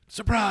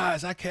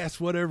 "Surprise, I cast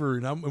whatever."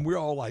 And we're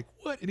all like,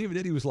 "What?" And even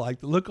Eddie was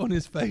like, the look on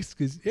his face,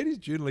 because Eddie's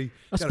generally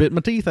I spit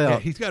my teeth out. Yeah,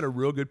 he's got a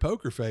real good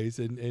poker face,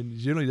 and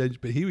generally doesn't,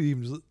 but he was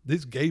even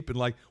this gaping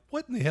like,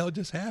 "What in the hell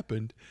just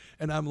happened?"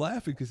 And I'm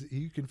laughing because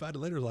you can find a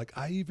later, like,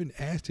 I even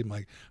asked him,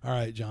 like, "All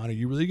right, John, are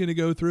you really going to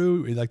go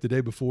through?" And like the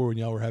day before when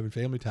y'all were having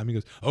family time, he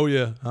goes, "Oh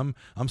yeah, I'm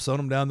selling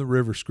them down the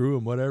river, screw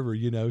them, whatever,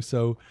 you know."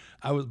 So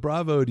I was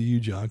bravo to you,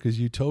 John, because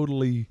you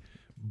totally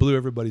blew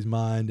everybody's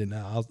mind, and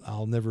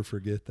I'll never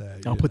forget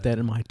that. I'll put that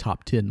in my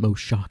top 10 most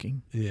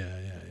shocking. Yeah.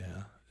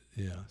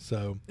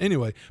 So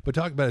anyway, but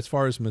talk about as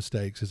far as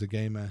mistakes as a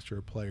game master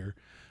or player.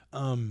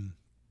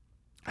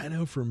 I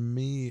know for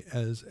me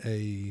as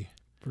a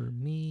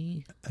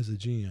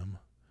GM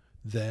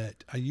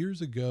that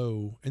years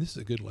ago, and this is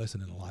a good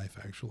lesson in life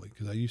actually,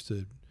 because I used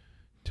to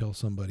tell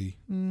somebody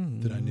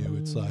that I knew,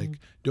 it's like,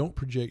 don't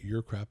project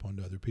your crap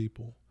onto other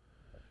people.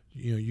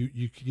 You know,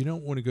 you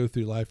don't want to go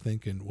through life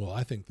thinking, well,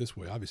 I think this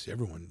way. Obviously,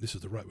 this is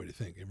the right way to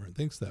think. Everyone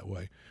thinks that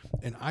way.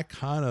 And I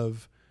kind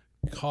of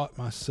caught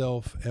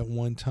myself at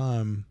one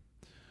time,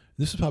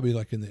 this is probably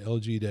like in the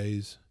LG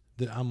days,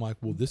 that I'm like,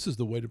 well, this is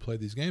the way to play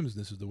these games.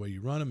 This is the way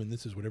you run them. And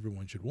this is what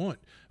everyone should want.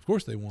 Of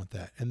course they want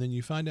that. And then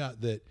you find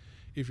out that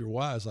if you're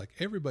wise, like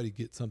everybody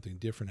gets something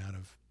different out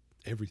of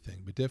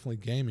everything, but definitely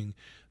gaming,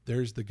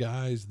 there's the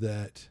guys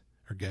that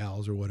or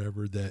gals or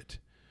whatever that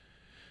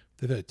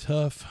they've had a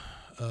tough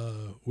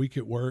week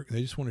at work.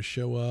 They just want to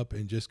show up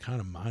and just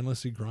kind of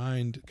mindlessly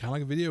grind, kind of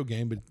like a video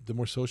game, but the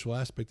more social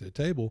aspect of the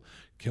table,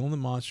 killing the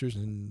monsters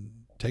and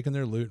taking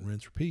their loot and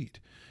rinse, repeat.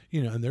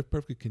 You know, and they're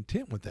perfectly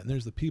content with that. And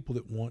there's the people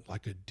that want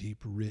like a deep,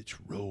 rich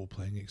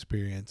role-playing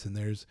experience, and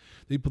there's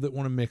people that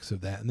want a mix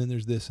of that, and then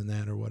there's this and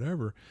that or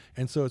whatever.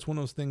 And so it's one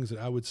of those things that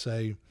I would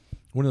say,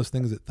 one of those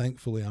things that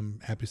thankfully I'm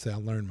happy to say I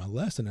learned my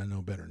lesson. I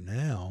know better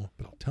now,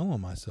 but I'll tell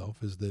on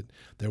myself, is that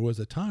there was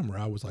a time where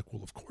I was like,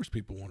 well, of course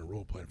people want a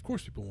role play. Of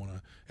course people want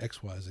a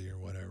XYZ or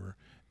whatever.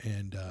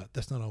 And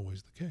that's not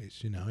always the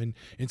case, you know. And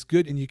it's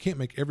good, and you can't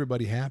make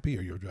everybody happy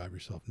or you'll drive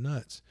yourself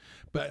nuts.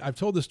 But I've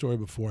told this story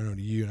before, I know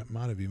to you, and it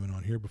might have even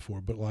on here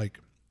before, but like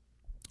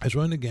I was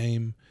running a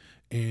game,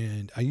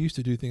 and I used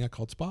to do a thing I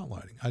called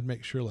spotlighting. I'd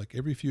make sure like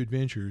every few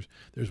adventures,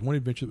 there's one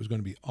adventure that was going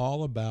to be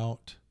all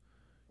about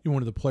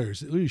one of the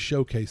players, really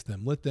showcase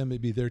them, let them,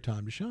 it'd be their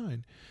time to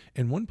shine.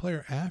 And one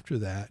player after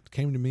that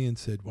came to me and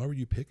said, "Why were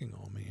you picking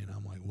on me?" And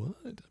I'm like,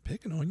 "What?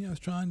 Picking on you? I was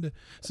trying to."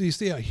 So you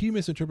see how he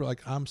misinterpreted,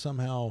 like I'm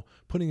somehow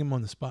putting him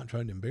on the spot and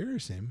trying to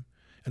embarrass him.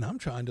 And I'm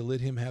trying to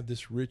let him have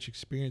this rich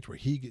experience where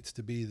he gets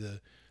to be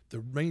the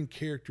main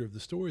character of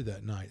the story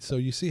that night. So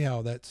you see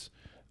how that's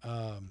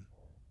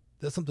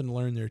something to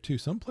learn there too.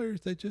 Some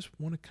players, they just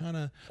want to kind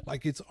of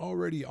like, it's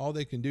already all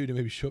they can do to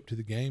maybe show up to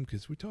the game,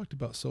 because we talked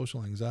about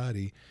social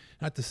anxiety.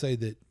 Not to say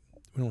that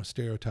we don't want to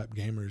stereotype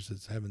gamers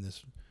as having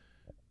this,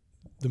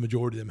 the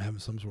majority of them having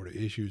some sort of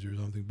issues or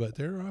something, but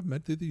I've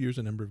met through the years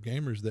a number of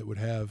gamers that would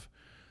have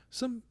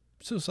some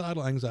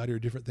societal anxiety or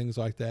different things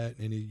like that,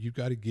 and you've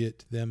got to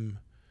get them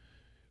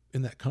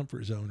in that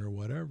comfort zone or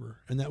whatever.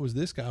 And that was,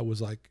 this guy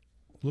was like,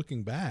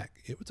 looking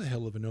back, it was a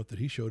hell of a note that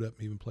he showed up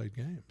and even played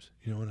games.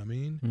 You know what I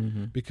mean?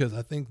 Mm-hmm. Because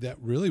I think that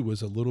really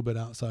was a little bit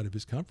outside of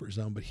his comfort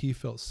zone, but he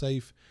felt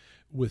safe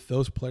with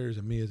those players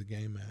and me as a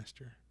game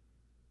master.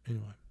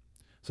 Anyway,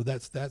 so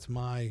that's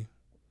my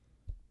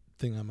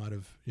thing. I might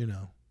have,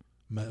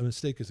 my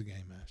mistake as a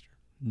game master.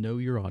 Know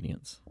your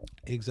audience.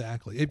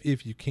 Exactly.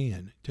 If you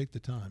can, take the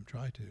time,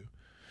 try to.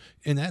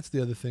 And that's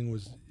the other thing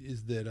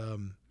is that,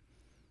 and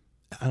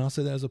I'll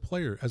say that as a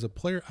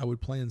player, I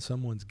would play in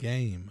someone's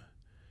game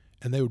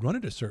and they would run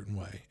it a certain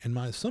way. And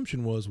my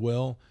assumption was,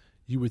 well,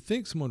 you would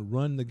think someone would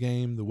run the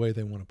game the way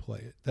they want to play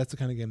it. That's the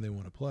kind of game they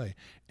want to play.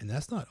 And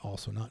that's not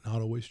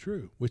always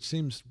true, which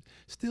seems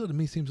a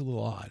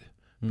little odd.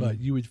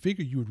 But you would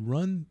figure you would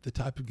run the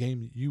type of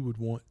game that you would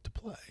want to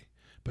play.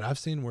 But I've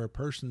seen where a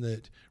person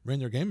that ran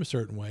their game a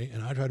certain way,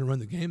 and I tried to run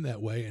the game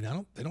that way, and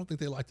they don't think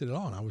they liked it at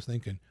all. And I was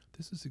thinking,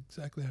 this is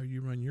exactly how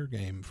you run your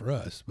game for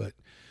us. But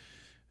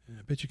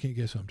I bet you can't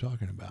guess what I'm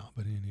talking about.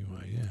 But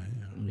anyway,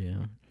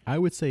 Yeah. I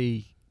would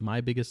say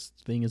my biggest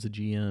thing as a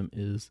GM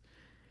is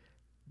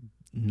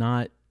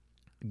not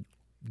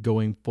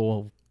going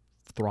full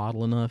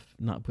throttle enough,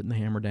 not putting the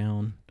hammer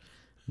down,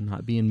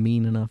 not being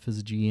mean enough as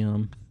a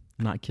GM,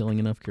 not killing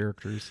enough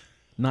characters,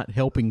 not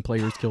helping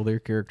players kill their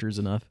characters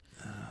enough,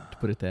 to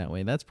put it that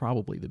way. That's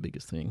probably the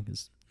biggest thing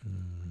is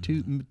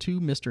to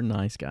Mr.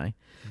 Nice Guy.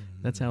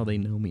 That's how they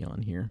know me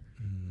on here.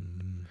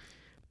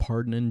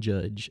 Pardon and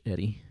judge,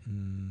 Eddie.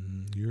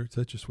 You're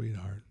such a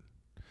sweetheart.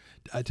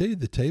 I tell you,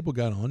 the table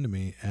got on to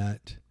me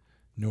at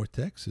North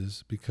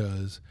Texas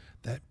because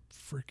that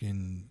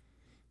freaking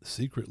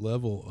secret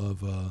level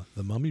of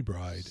The Mummy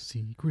Bride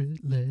Secret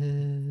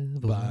level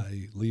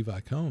by Levi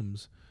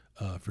Combs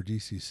for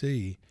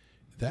DCC,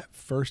 that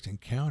first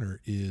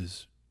encounter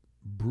is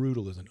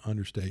brutal as an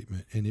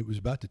understatement, and it was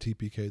about to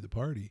TPK the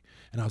party,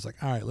 and I was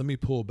like, all right, let me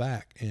pull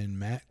back, and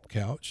Matt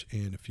Couch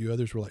and a few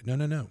others were like, no,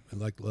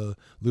 and like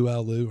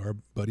Lou, our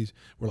buddies,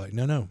 were like,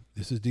 no,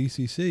 this is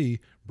DCC,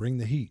 bring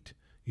the heat,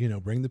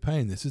 bring the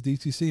pain. This is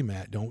DCC,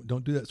 Matt.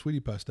 Don't do that sweetie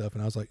pie stuff.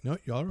 And I was like, no,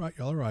 y'all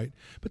are right.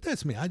 But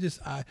that's me.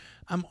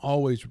 I'm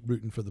always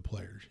rooting for the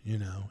players,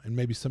 and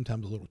maybe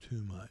sometimes a little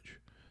too much.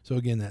 So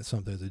again, that's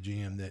something as a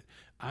GM that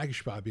I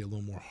should probably be a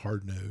little more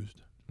hard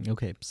nosed.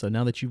 Okay, so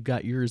now that you've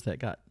got yours, that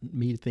got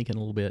me thinking a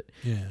little bit.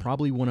 Yeah.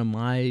 Probably one of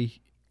my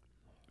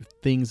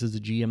things as a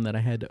GM that I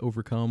had to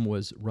overcome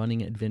was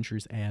running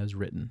adventures as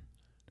written.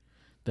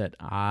 That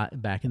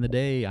back in the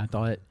day, I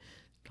thought,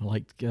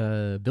 like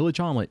Village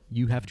Omelet,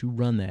 you have to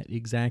run that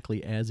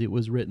exactly as it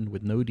was written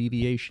with no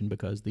deviation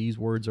because these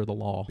words are the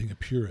law. Being a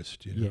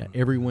purist, Yeah,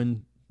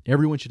 everyone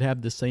should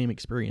have the same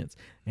experience.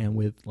 And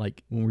with,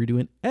 like, when we're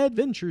doing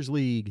Adventures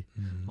League,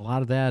 a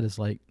lot of that is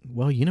like,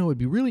 well, it'd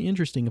be really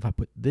interesting if I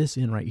put this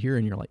in right here.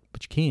 And you're like,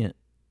 but you can't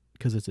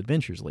because it's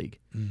Adventures League.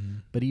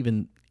 But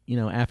even,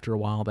 after a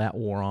while that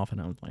wore off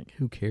and I was like,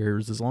 who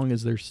cares? As long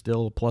as there's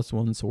still a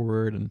 +1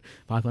 sword and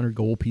 500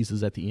 gold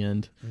pieces at the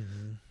end.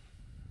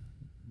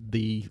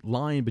 The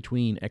line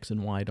between X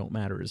and Y don't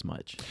matter as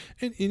much.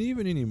 And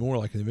even anymore,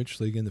 like in Adventures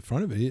League, in the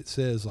front of it, it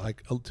says,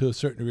 like, to a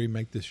certain degree,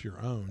 make this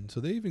your own. So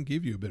they even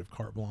give you a bit of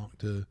carte blanche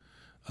to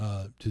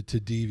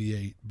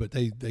deviate, but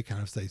they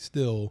kind of say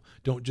still,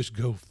 don't just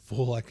go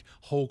full, like,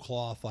 whole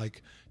cloth,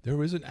 like,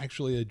 there isn't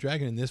actually a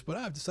dragon in this, but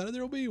I've decided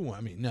there will be one.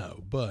 I mean,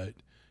 no, but,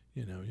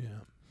 yeah.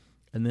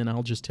 And then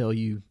I'll just tell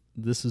you,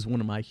 this is one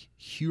of my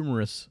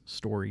humorous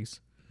stories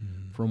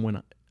from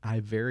when I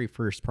very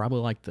first, probably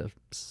like the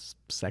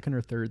second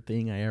or third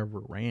thing I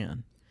ever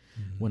ran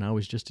when I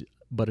was just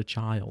but a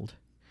child,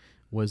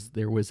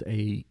 there was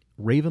a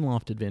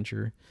Ravenloft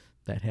adventure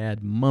that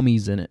had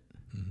mummies in it.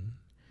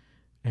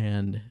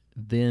 And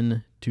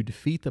then to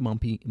defeat the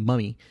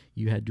mummy,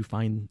 you had to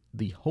find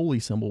the holy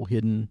symbol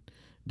hidden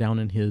down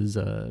in his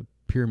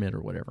pyramid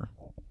or whatever.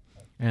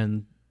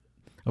 And,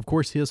 of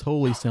course, his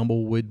holy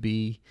symbol would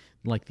be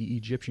like the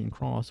Egyptian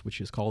cross,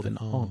 which is called an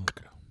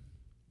Ankh.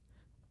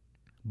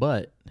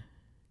 But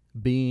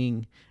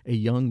being a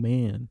young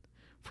man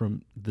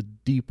from the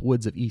deep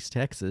woods of East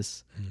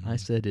Texas, I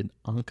said an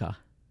Anka.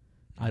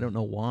 I don't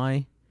know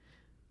why,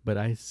 but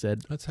I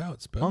said that's how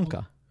it's spelled.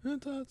 Anka.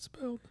 That's how it's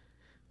spelled.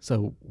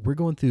 So we're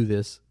going through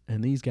this,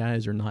 and these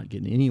guys are not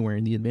getting anywhere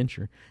in the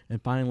adventure.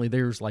 And finally,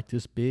 there's like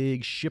this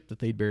big ship that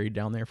they'd buried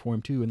down there for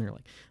him too, and they're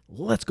like,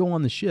 let's go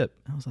on the ship.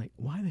 I was like,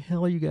 why the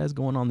hell are you guys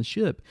going on the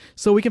ship?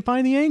 So we can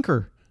find the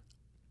anchor.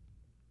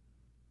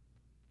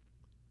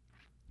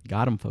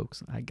 Got him,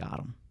 folks. I got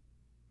him.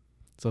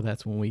 So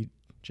that's when we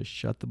just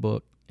shut the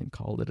book and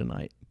called it a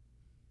night.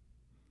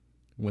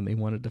 When they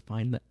wanted to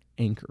find the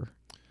anchor.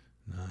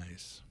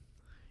 Nice.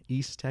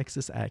 East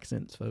Texas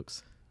accents,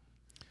 folks.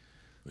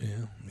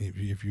 Yeah.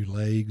 If your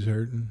leg's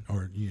hurting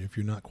or if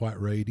you're not quite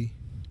ready.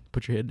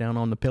 Put your head down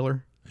on the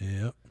pillar.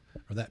 Yep.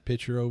 Or that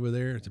picture over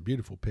there. It's a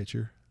beautiful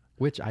picture.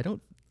 Which I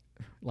don't...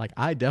 Like,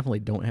 I definitely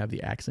don't have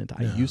the accent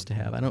I used to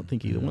have. I don't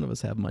think either one of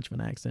us have much of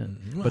an accent.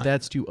 Well, but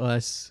that's to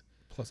us...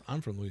 Plus,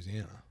 I'm from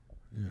Louisiana.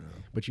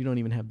 But you don't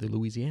even have the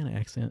Louisiana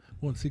accent.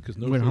 Well, see, because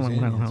no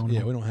Louisianians.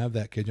 Yeah, we don't have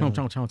that.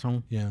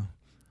 Yeah.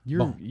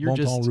 You're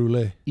just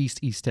roulette.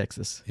 East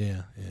Texas.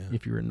 Yeah.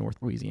 If you're in North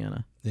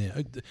Louisiana.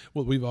 Yeah.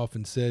 Well, we've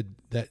often said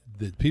that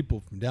the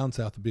people from down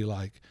south would be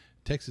like,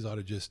 Texas ought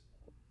to just,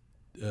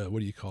 what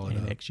do you call it?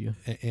 Annex you.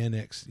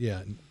 Annex,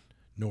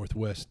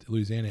 Northwest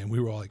Louisiana. And we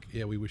were all like,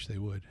 yeah, we wish they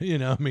would.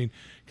 I mean,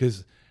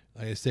 because,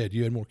 like I said,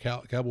 you had more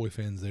Cowboy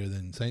fans there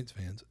than Saints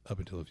fans up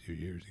until a few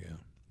years ago.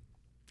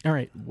 All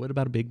right. What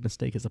about a big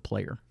mistake as a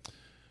player?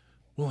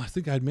 Well, I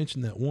think I'd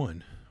mentioned that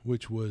one,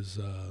 which was,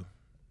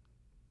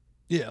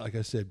 like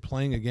I said,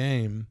 playing a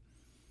game,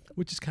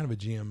 which is kind of a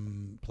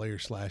GM player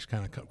 /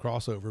 kind of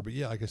crossover. But,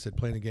 like I said,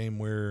 playing a game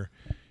where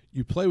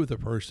you play with a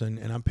person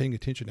and I'm paying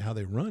attention to how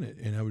they run it.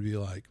 And I would be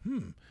like,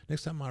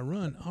 next time I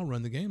run, I'll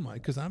run the game like,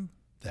 because I'm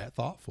that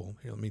thoughtful.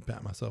 Here, let me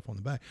pat myself on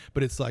the back.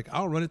 But it's like,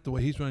 I'll run it the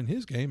way he's running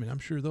his game, and I'm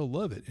sure they'll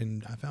love it.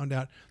 And I found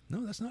out,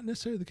 no, that's not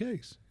necessarily the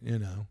case, you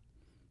know.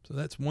 So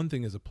that's one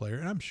thing as a player.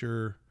 And I'm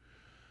sure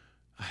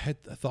I had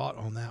a thought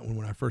on that one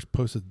when I first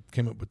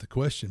came up with the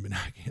question, but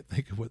now I can't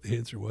think of what the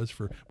answer was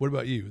for. What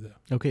about you,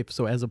 though? Okay,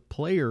 so as a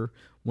player,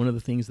 one of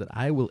the things that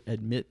I will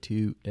admit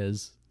to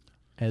as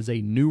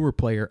a newer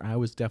player, I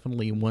was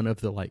definitely one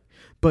of the like,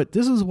 but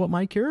this is what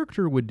my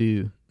character would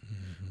do.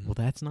 Mm-hmm. Well,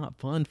 that's not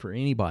fun for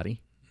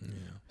anybody. Yeah.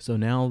 So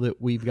now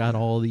that we've got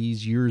all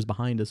these years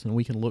behind us and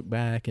we can look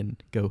back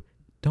and go,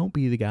 don't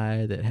be the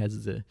guy that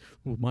has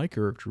well, my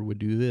character would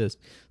do this.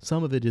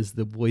 Some of it is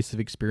the voice of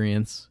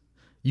experience.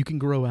 You can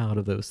grow out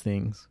of those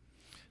things.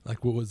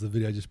 Like, what was the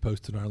video I just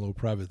posted on our little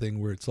private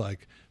thing where it's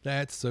like,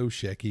 that's so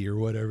Shecky or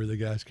whatever the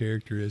guy's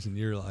character is, and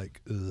you're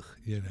like, ugh,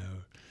 you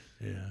know,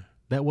 yeah.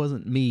 That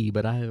wasn't me,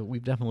 but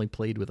we've definitely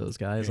played with those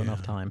guys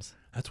enough times.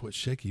 That's what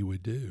Shecky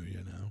would do,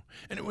 you know.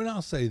 And when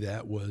I'll say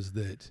that was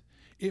that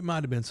it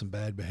might have been some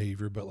bad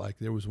behavior, but like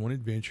there was one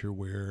adventure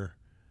where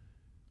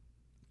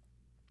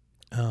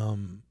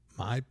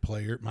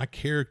my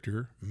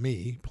character,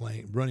 me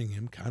running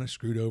him, kind of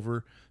screwed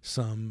over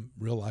some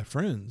real life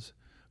friends.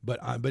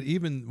 But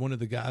even one of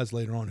the guys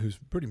later on, who's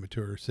pretty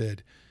mature,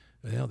 said,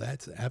 well,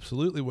 that's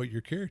absolutely what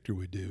your character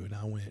would do. And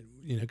I went,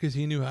 you know, because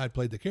he knew how I'd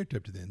played the character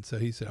up to then. So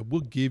he said, I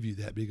will give you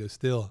that. But he goes,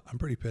 still, I'm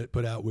pretty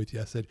put out with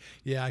you. I said,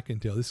 yeah, I can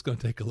tell. This is going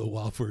to take a little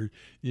while for,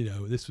 you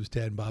know, this was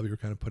Tad and Bobby were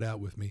kind of put out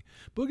with me.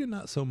 Booga,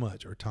 not so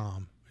much, or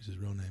Tom, is his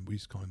real name. We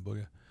used to call him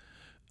Booga.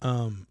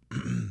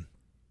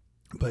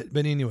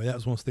 But anyway, that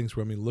was one of those things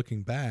where, I mean,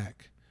 looking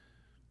back,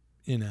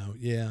 you know,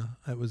 yeah,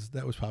 that was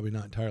probably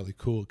not entirely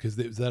cool, because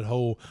it was that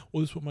whole,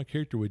 well, this is what my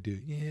character would do.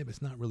 Yeah, but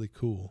it's not really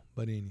cool.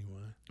 But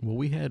anyway. Well,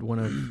 we had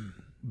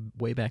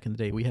way back in the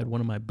day, we had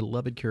one of my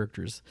beloved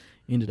characters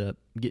ended up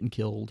getting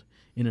killed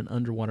in an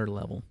underwater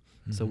level.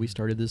 Mm-hmm. So we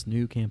started this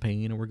new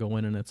campaign, and we're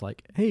going, and it's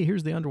like, hey,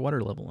 here's the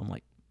underwater level. I'm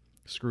like,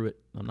 screw it.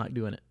 I'm not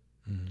doing it.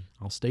 Mm-hmm.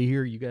 I'll stay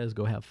here. You guys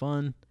go have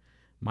fun.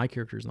 My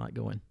character's not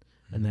going.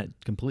 Mm-hmm. And that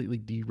completely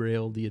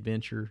derailed the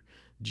adventure.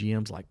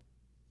 GM's like,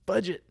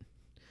 budget.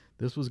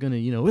 This was going to,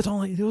 you know, this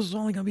was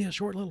only going to be a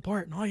short little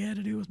part, and all you had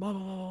to do was blah,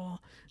 blah, blah, blah.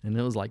 And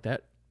it was like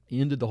that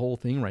ended the whole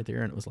thing right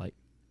there, and it was like,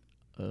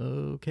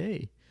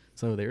 okay.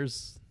 So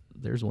there's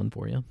one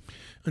for you.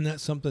 And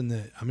that's something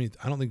that, I mean,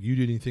 I don't think you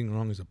did anything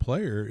wrong as a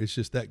player. It's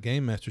just that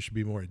game master should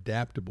be more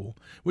adaptable.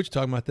 Which,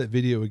 talking about that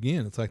video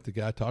again, it's like the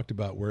guy talked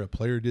about where a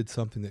player did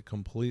something that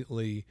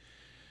completely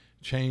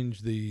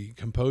changed the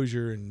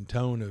composure and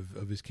tone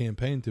of his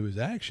campaign through his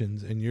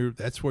actions, and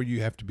that's where you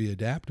have to be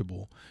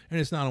adaptable. And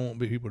it's not, I want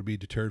people to be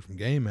deterred from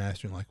game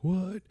mastering, like,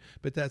 what?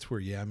 But that's where,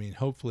 yeah, I mean,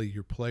 hopefully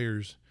your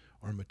players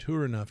are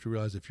mature enough to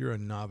realize if you're a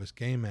novice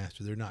game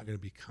master, they're not going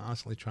to be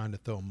constantly trying to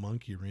throw a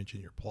monkey wrench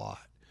in your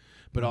plot.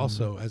 But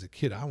also, as a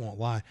kid, I won't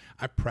lie,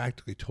 I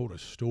practically told a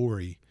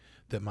story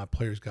that my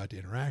players got to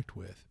interact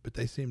with, but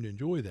they seemed to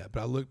enjoy that.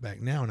 But I look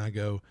back now and I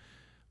go,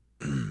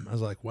 I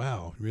was like,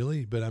 wow,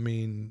 really? But I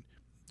mean,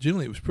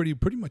 generally, it was pretty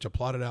much a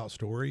plotted out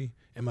story,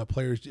 and my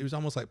players, it was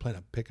almost like playing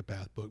a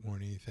pick-a-path book more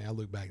than anything. I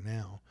look back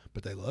now,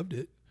 but they loved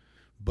it.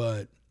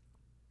 But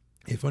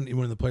if one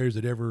of the players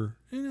that ever,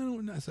 you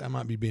know, I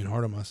might be being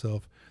hard on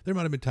myself, there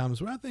might have been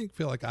times where I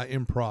feel like I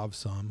improv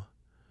some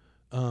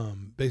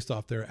based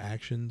off their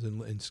actions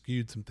and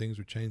skewed some things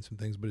or changed some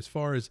things. But as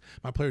far as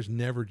my players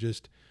never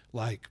just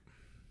like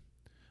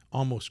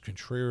almost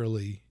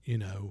contrarily, you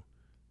know,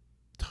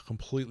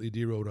 completely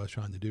derailed what I was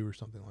trying to do or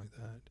something like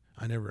that.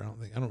 I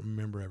don't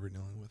remember ever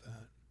dealing with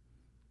that.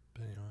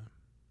 But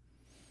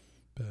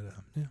anyway,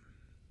 yeah.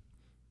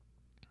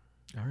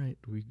 All right.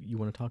 You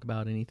want to talk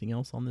about anything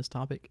else on this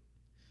topic?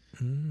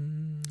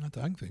 Not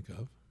that I can think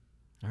of.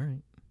 All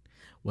right.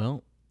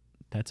 Well,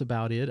 that's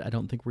about it. I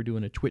don't think we're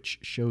doing a Twitch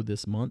show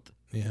this month.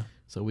 Yeah.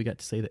 So we got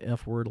to say the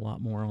F word a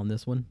lot more on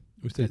this one.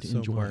 We got to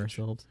enjoy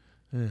ourselves.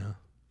 Yeah.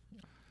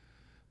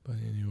 But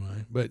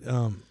anyway,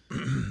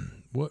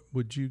 what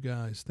would you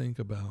guys think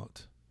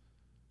about?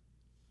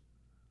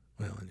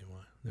 Well,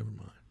 anyway, never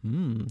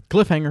mind.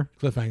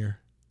 Cliffhanger.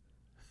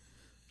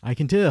 I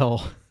can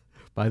tell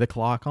by the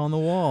clock on the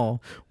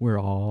wall, we're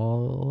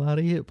all out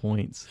of hit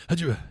points.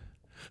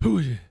 Who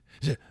was you?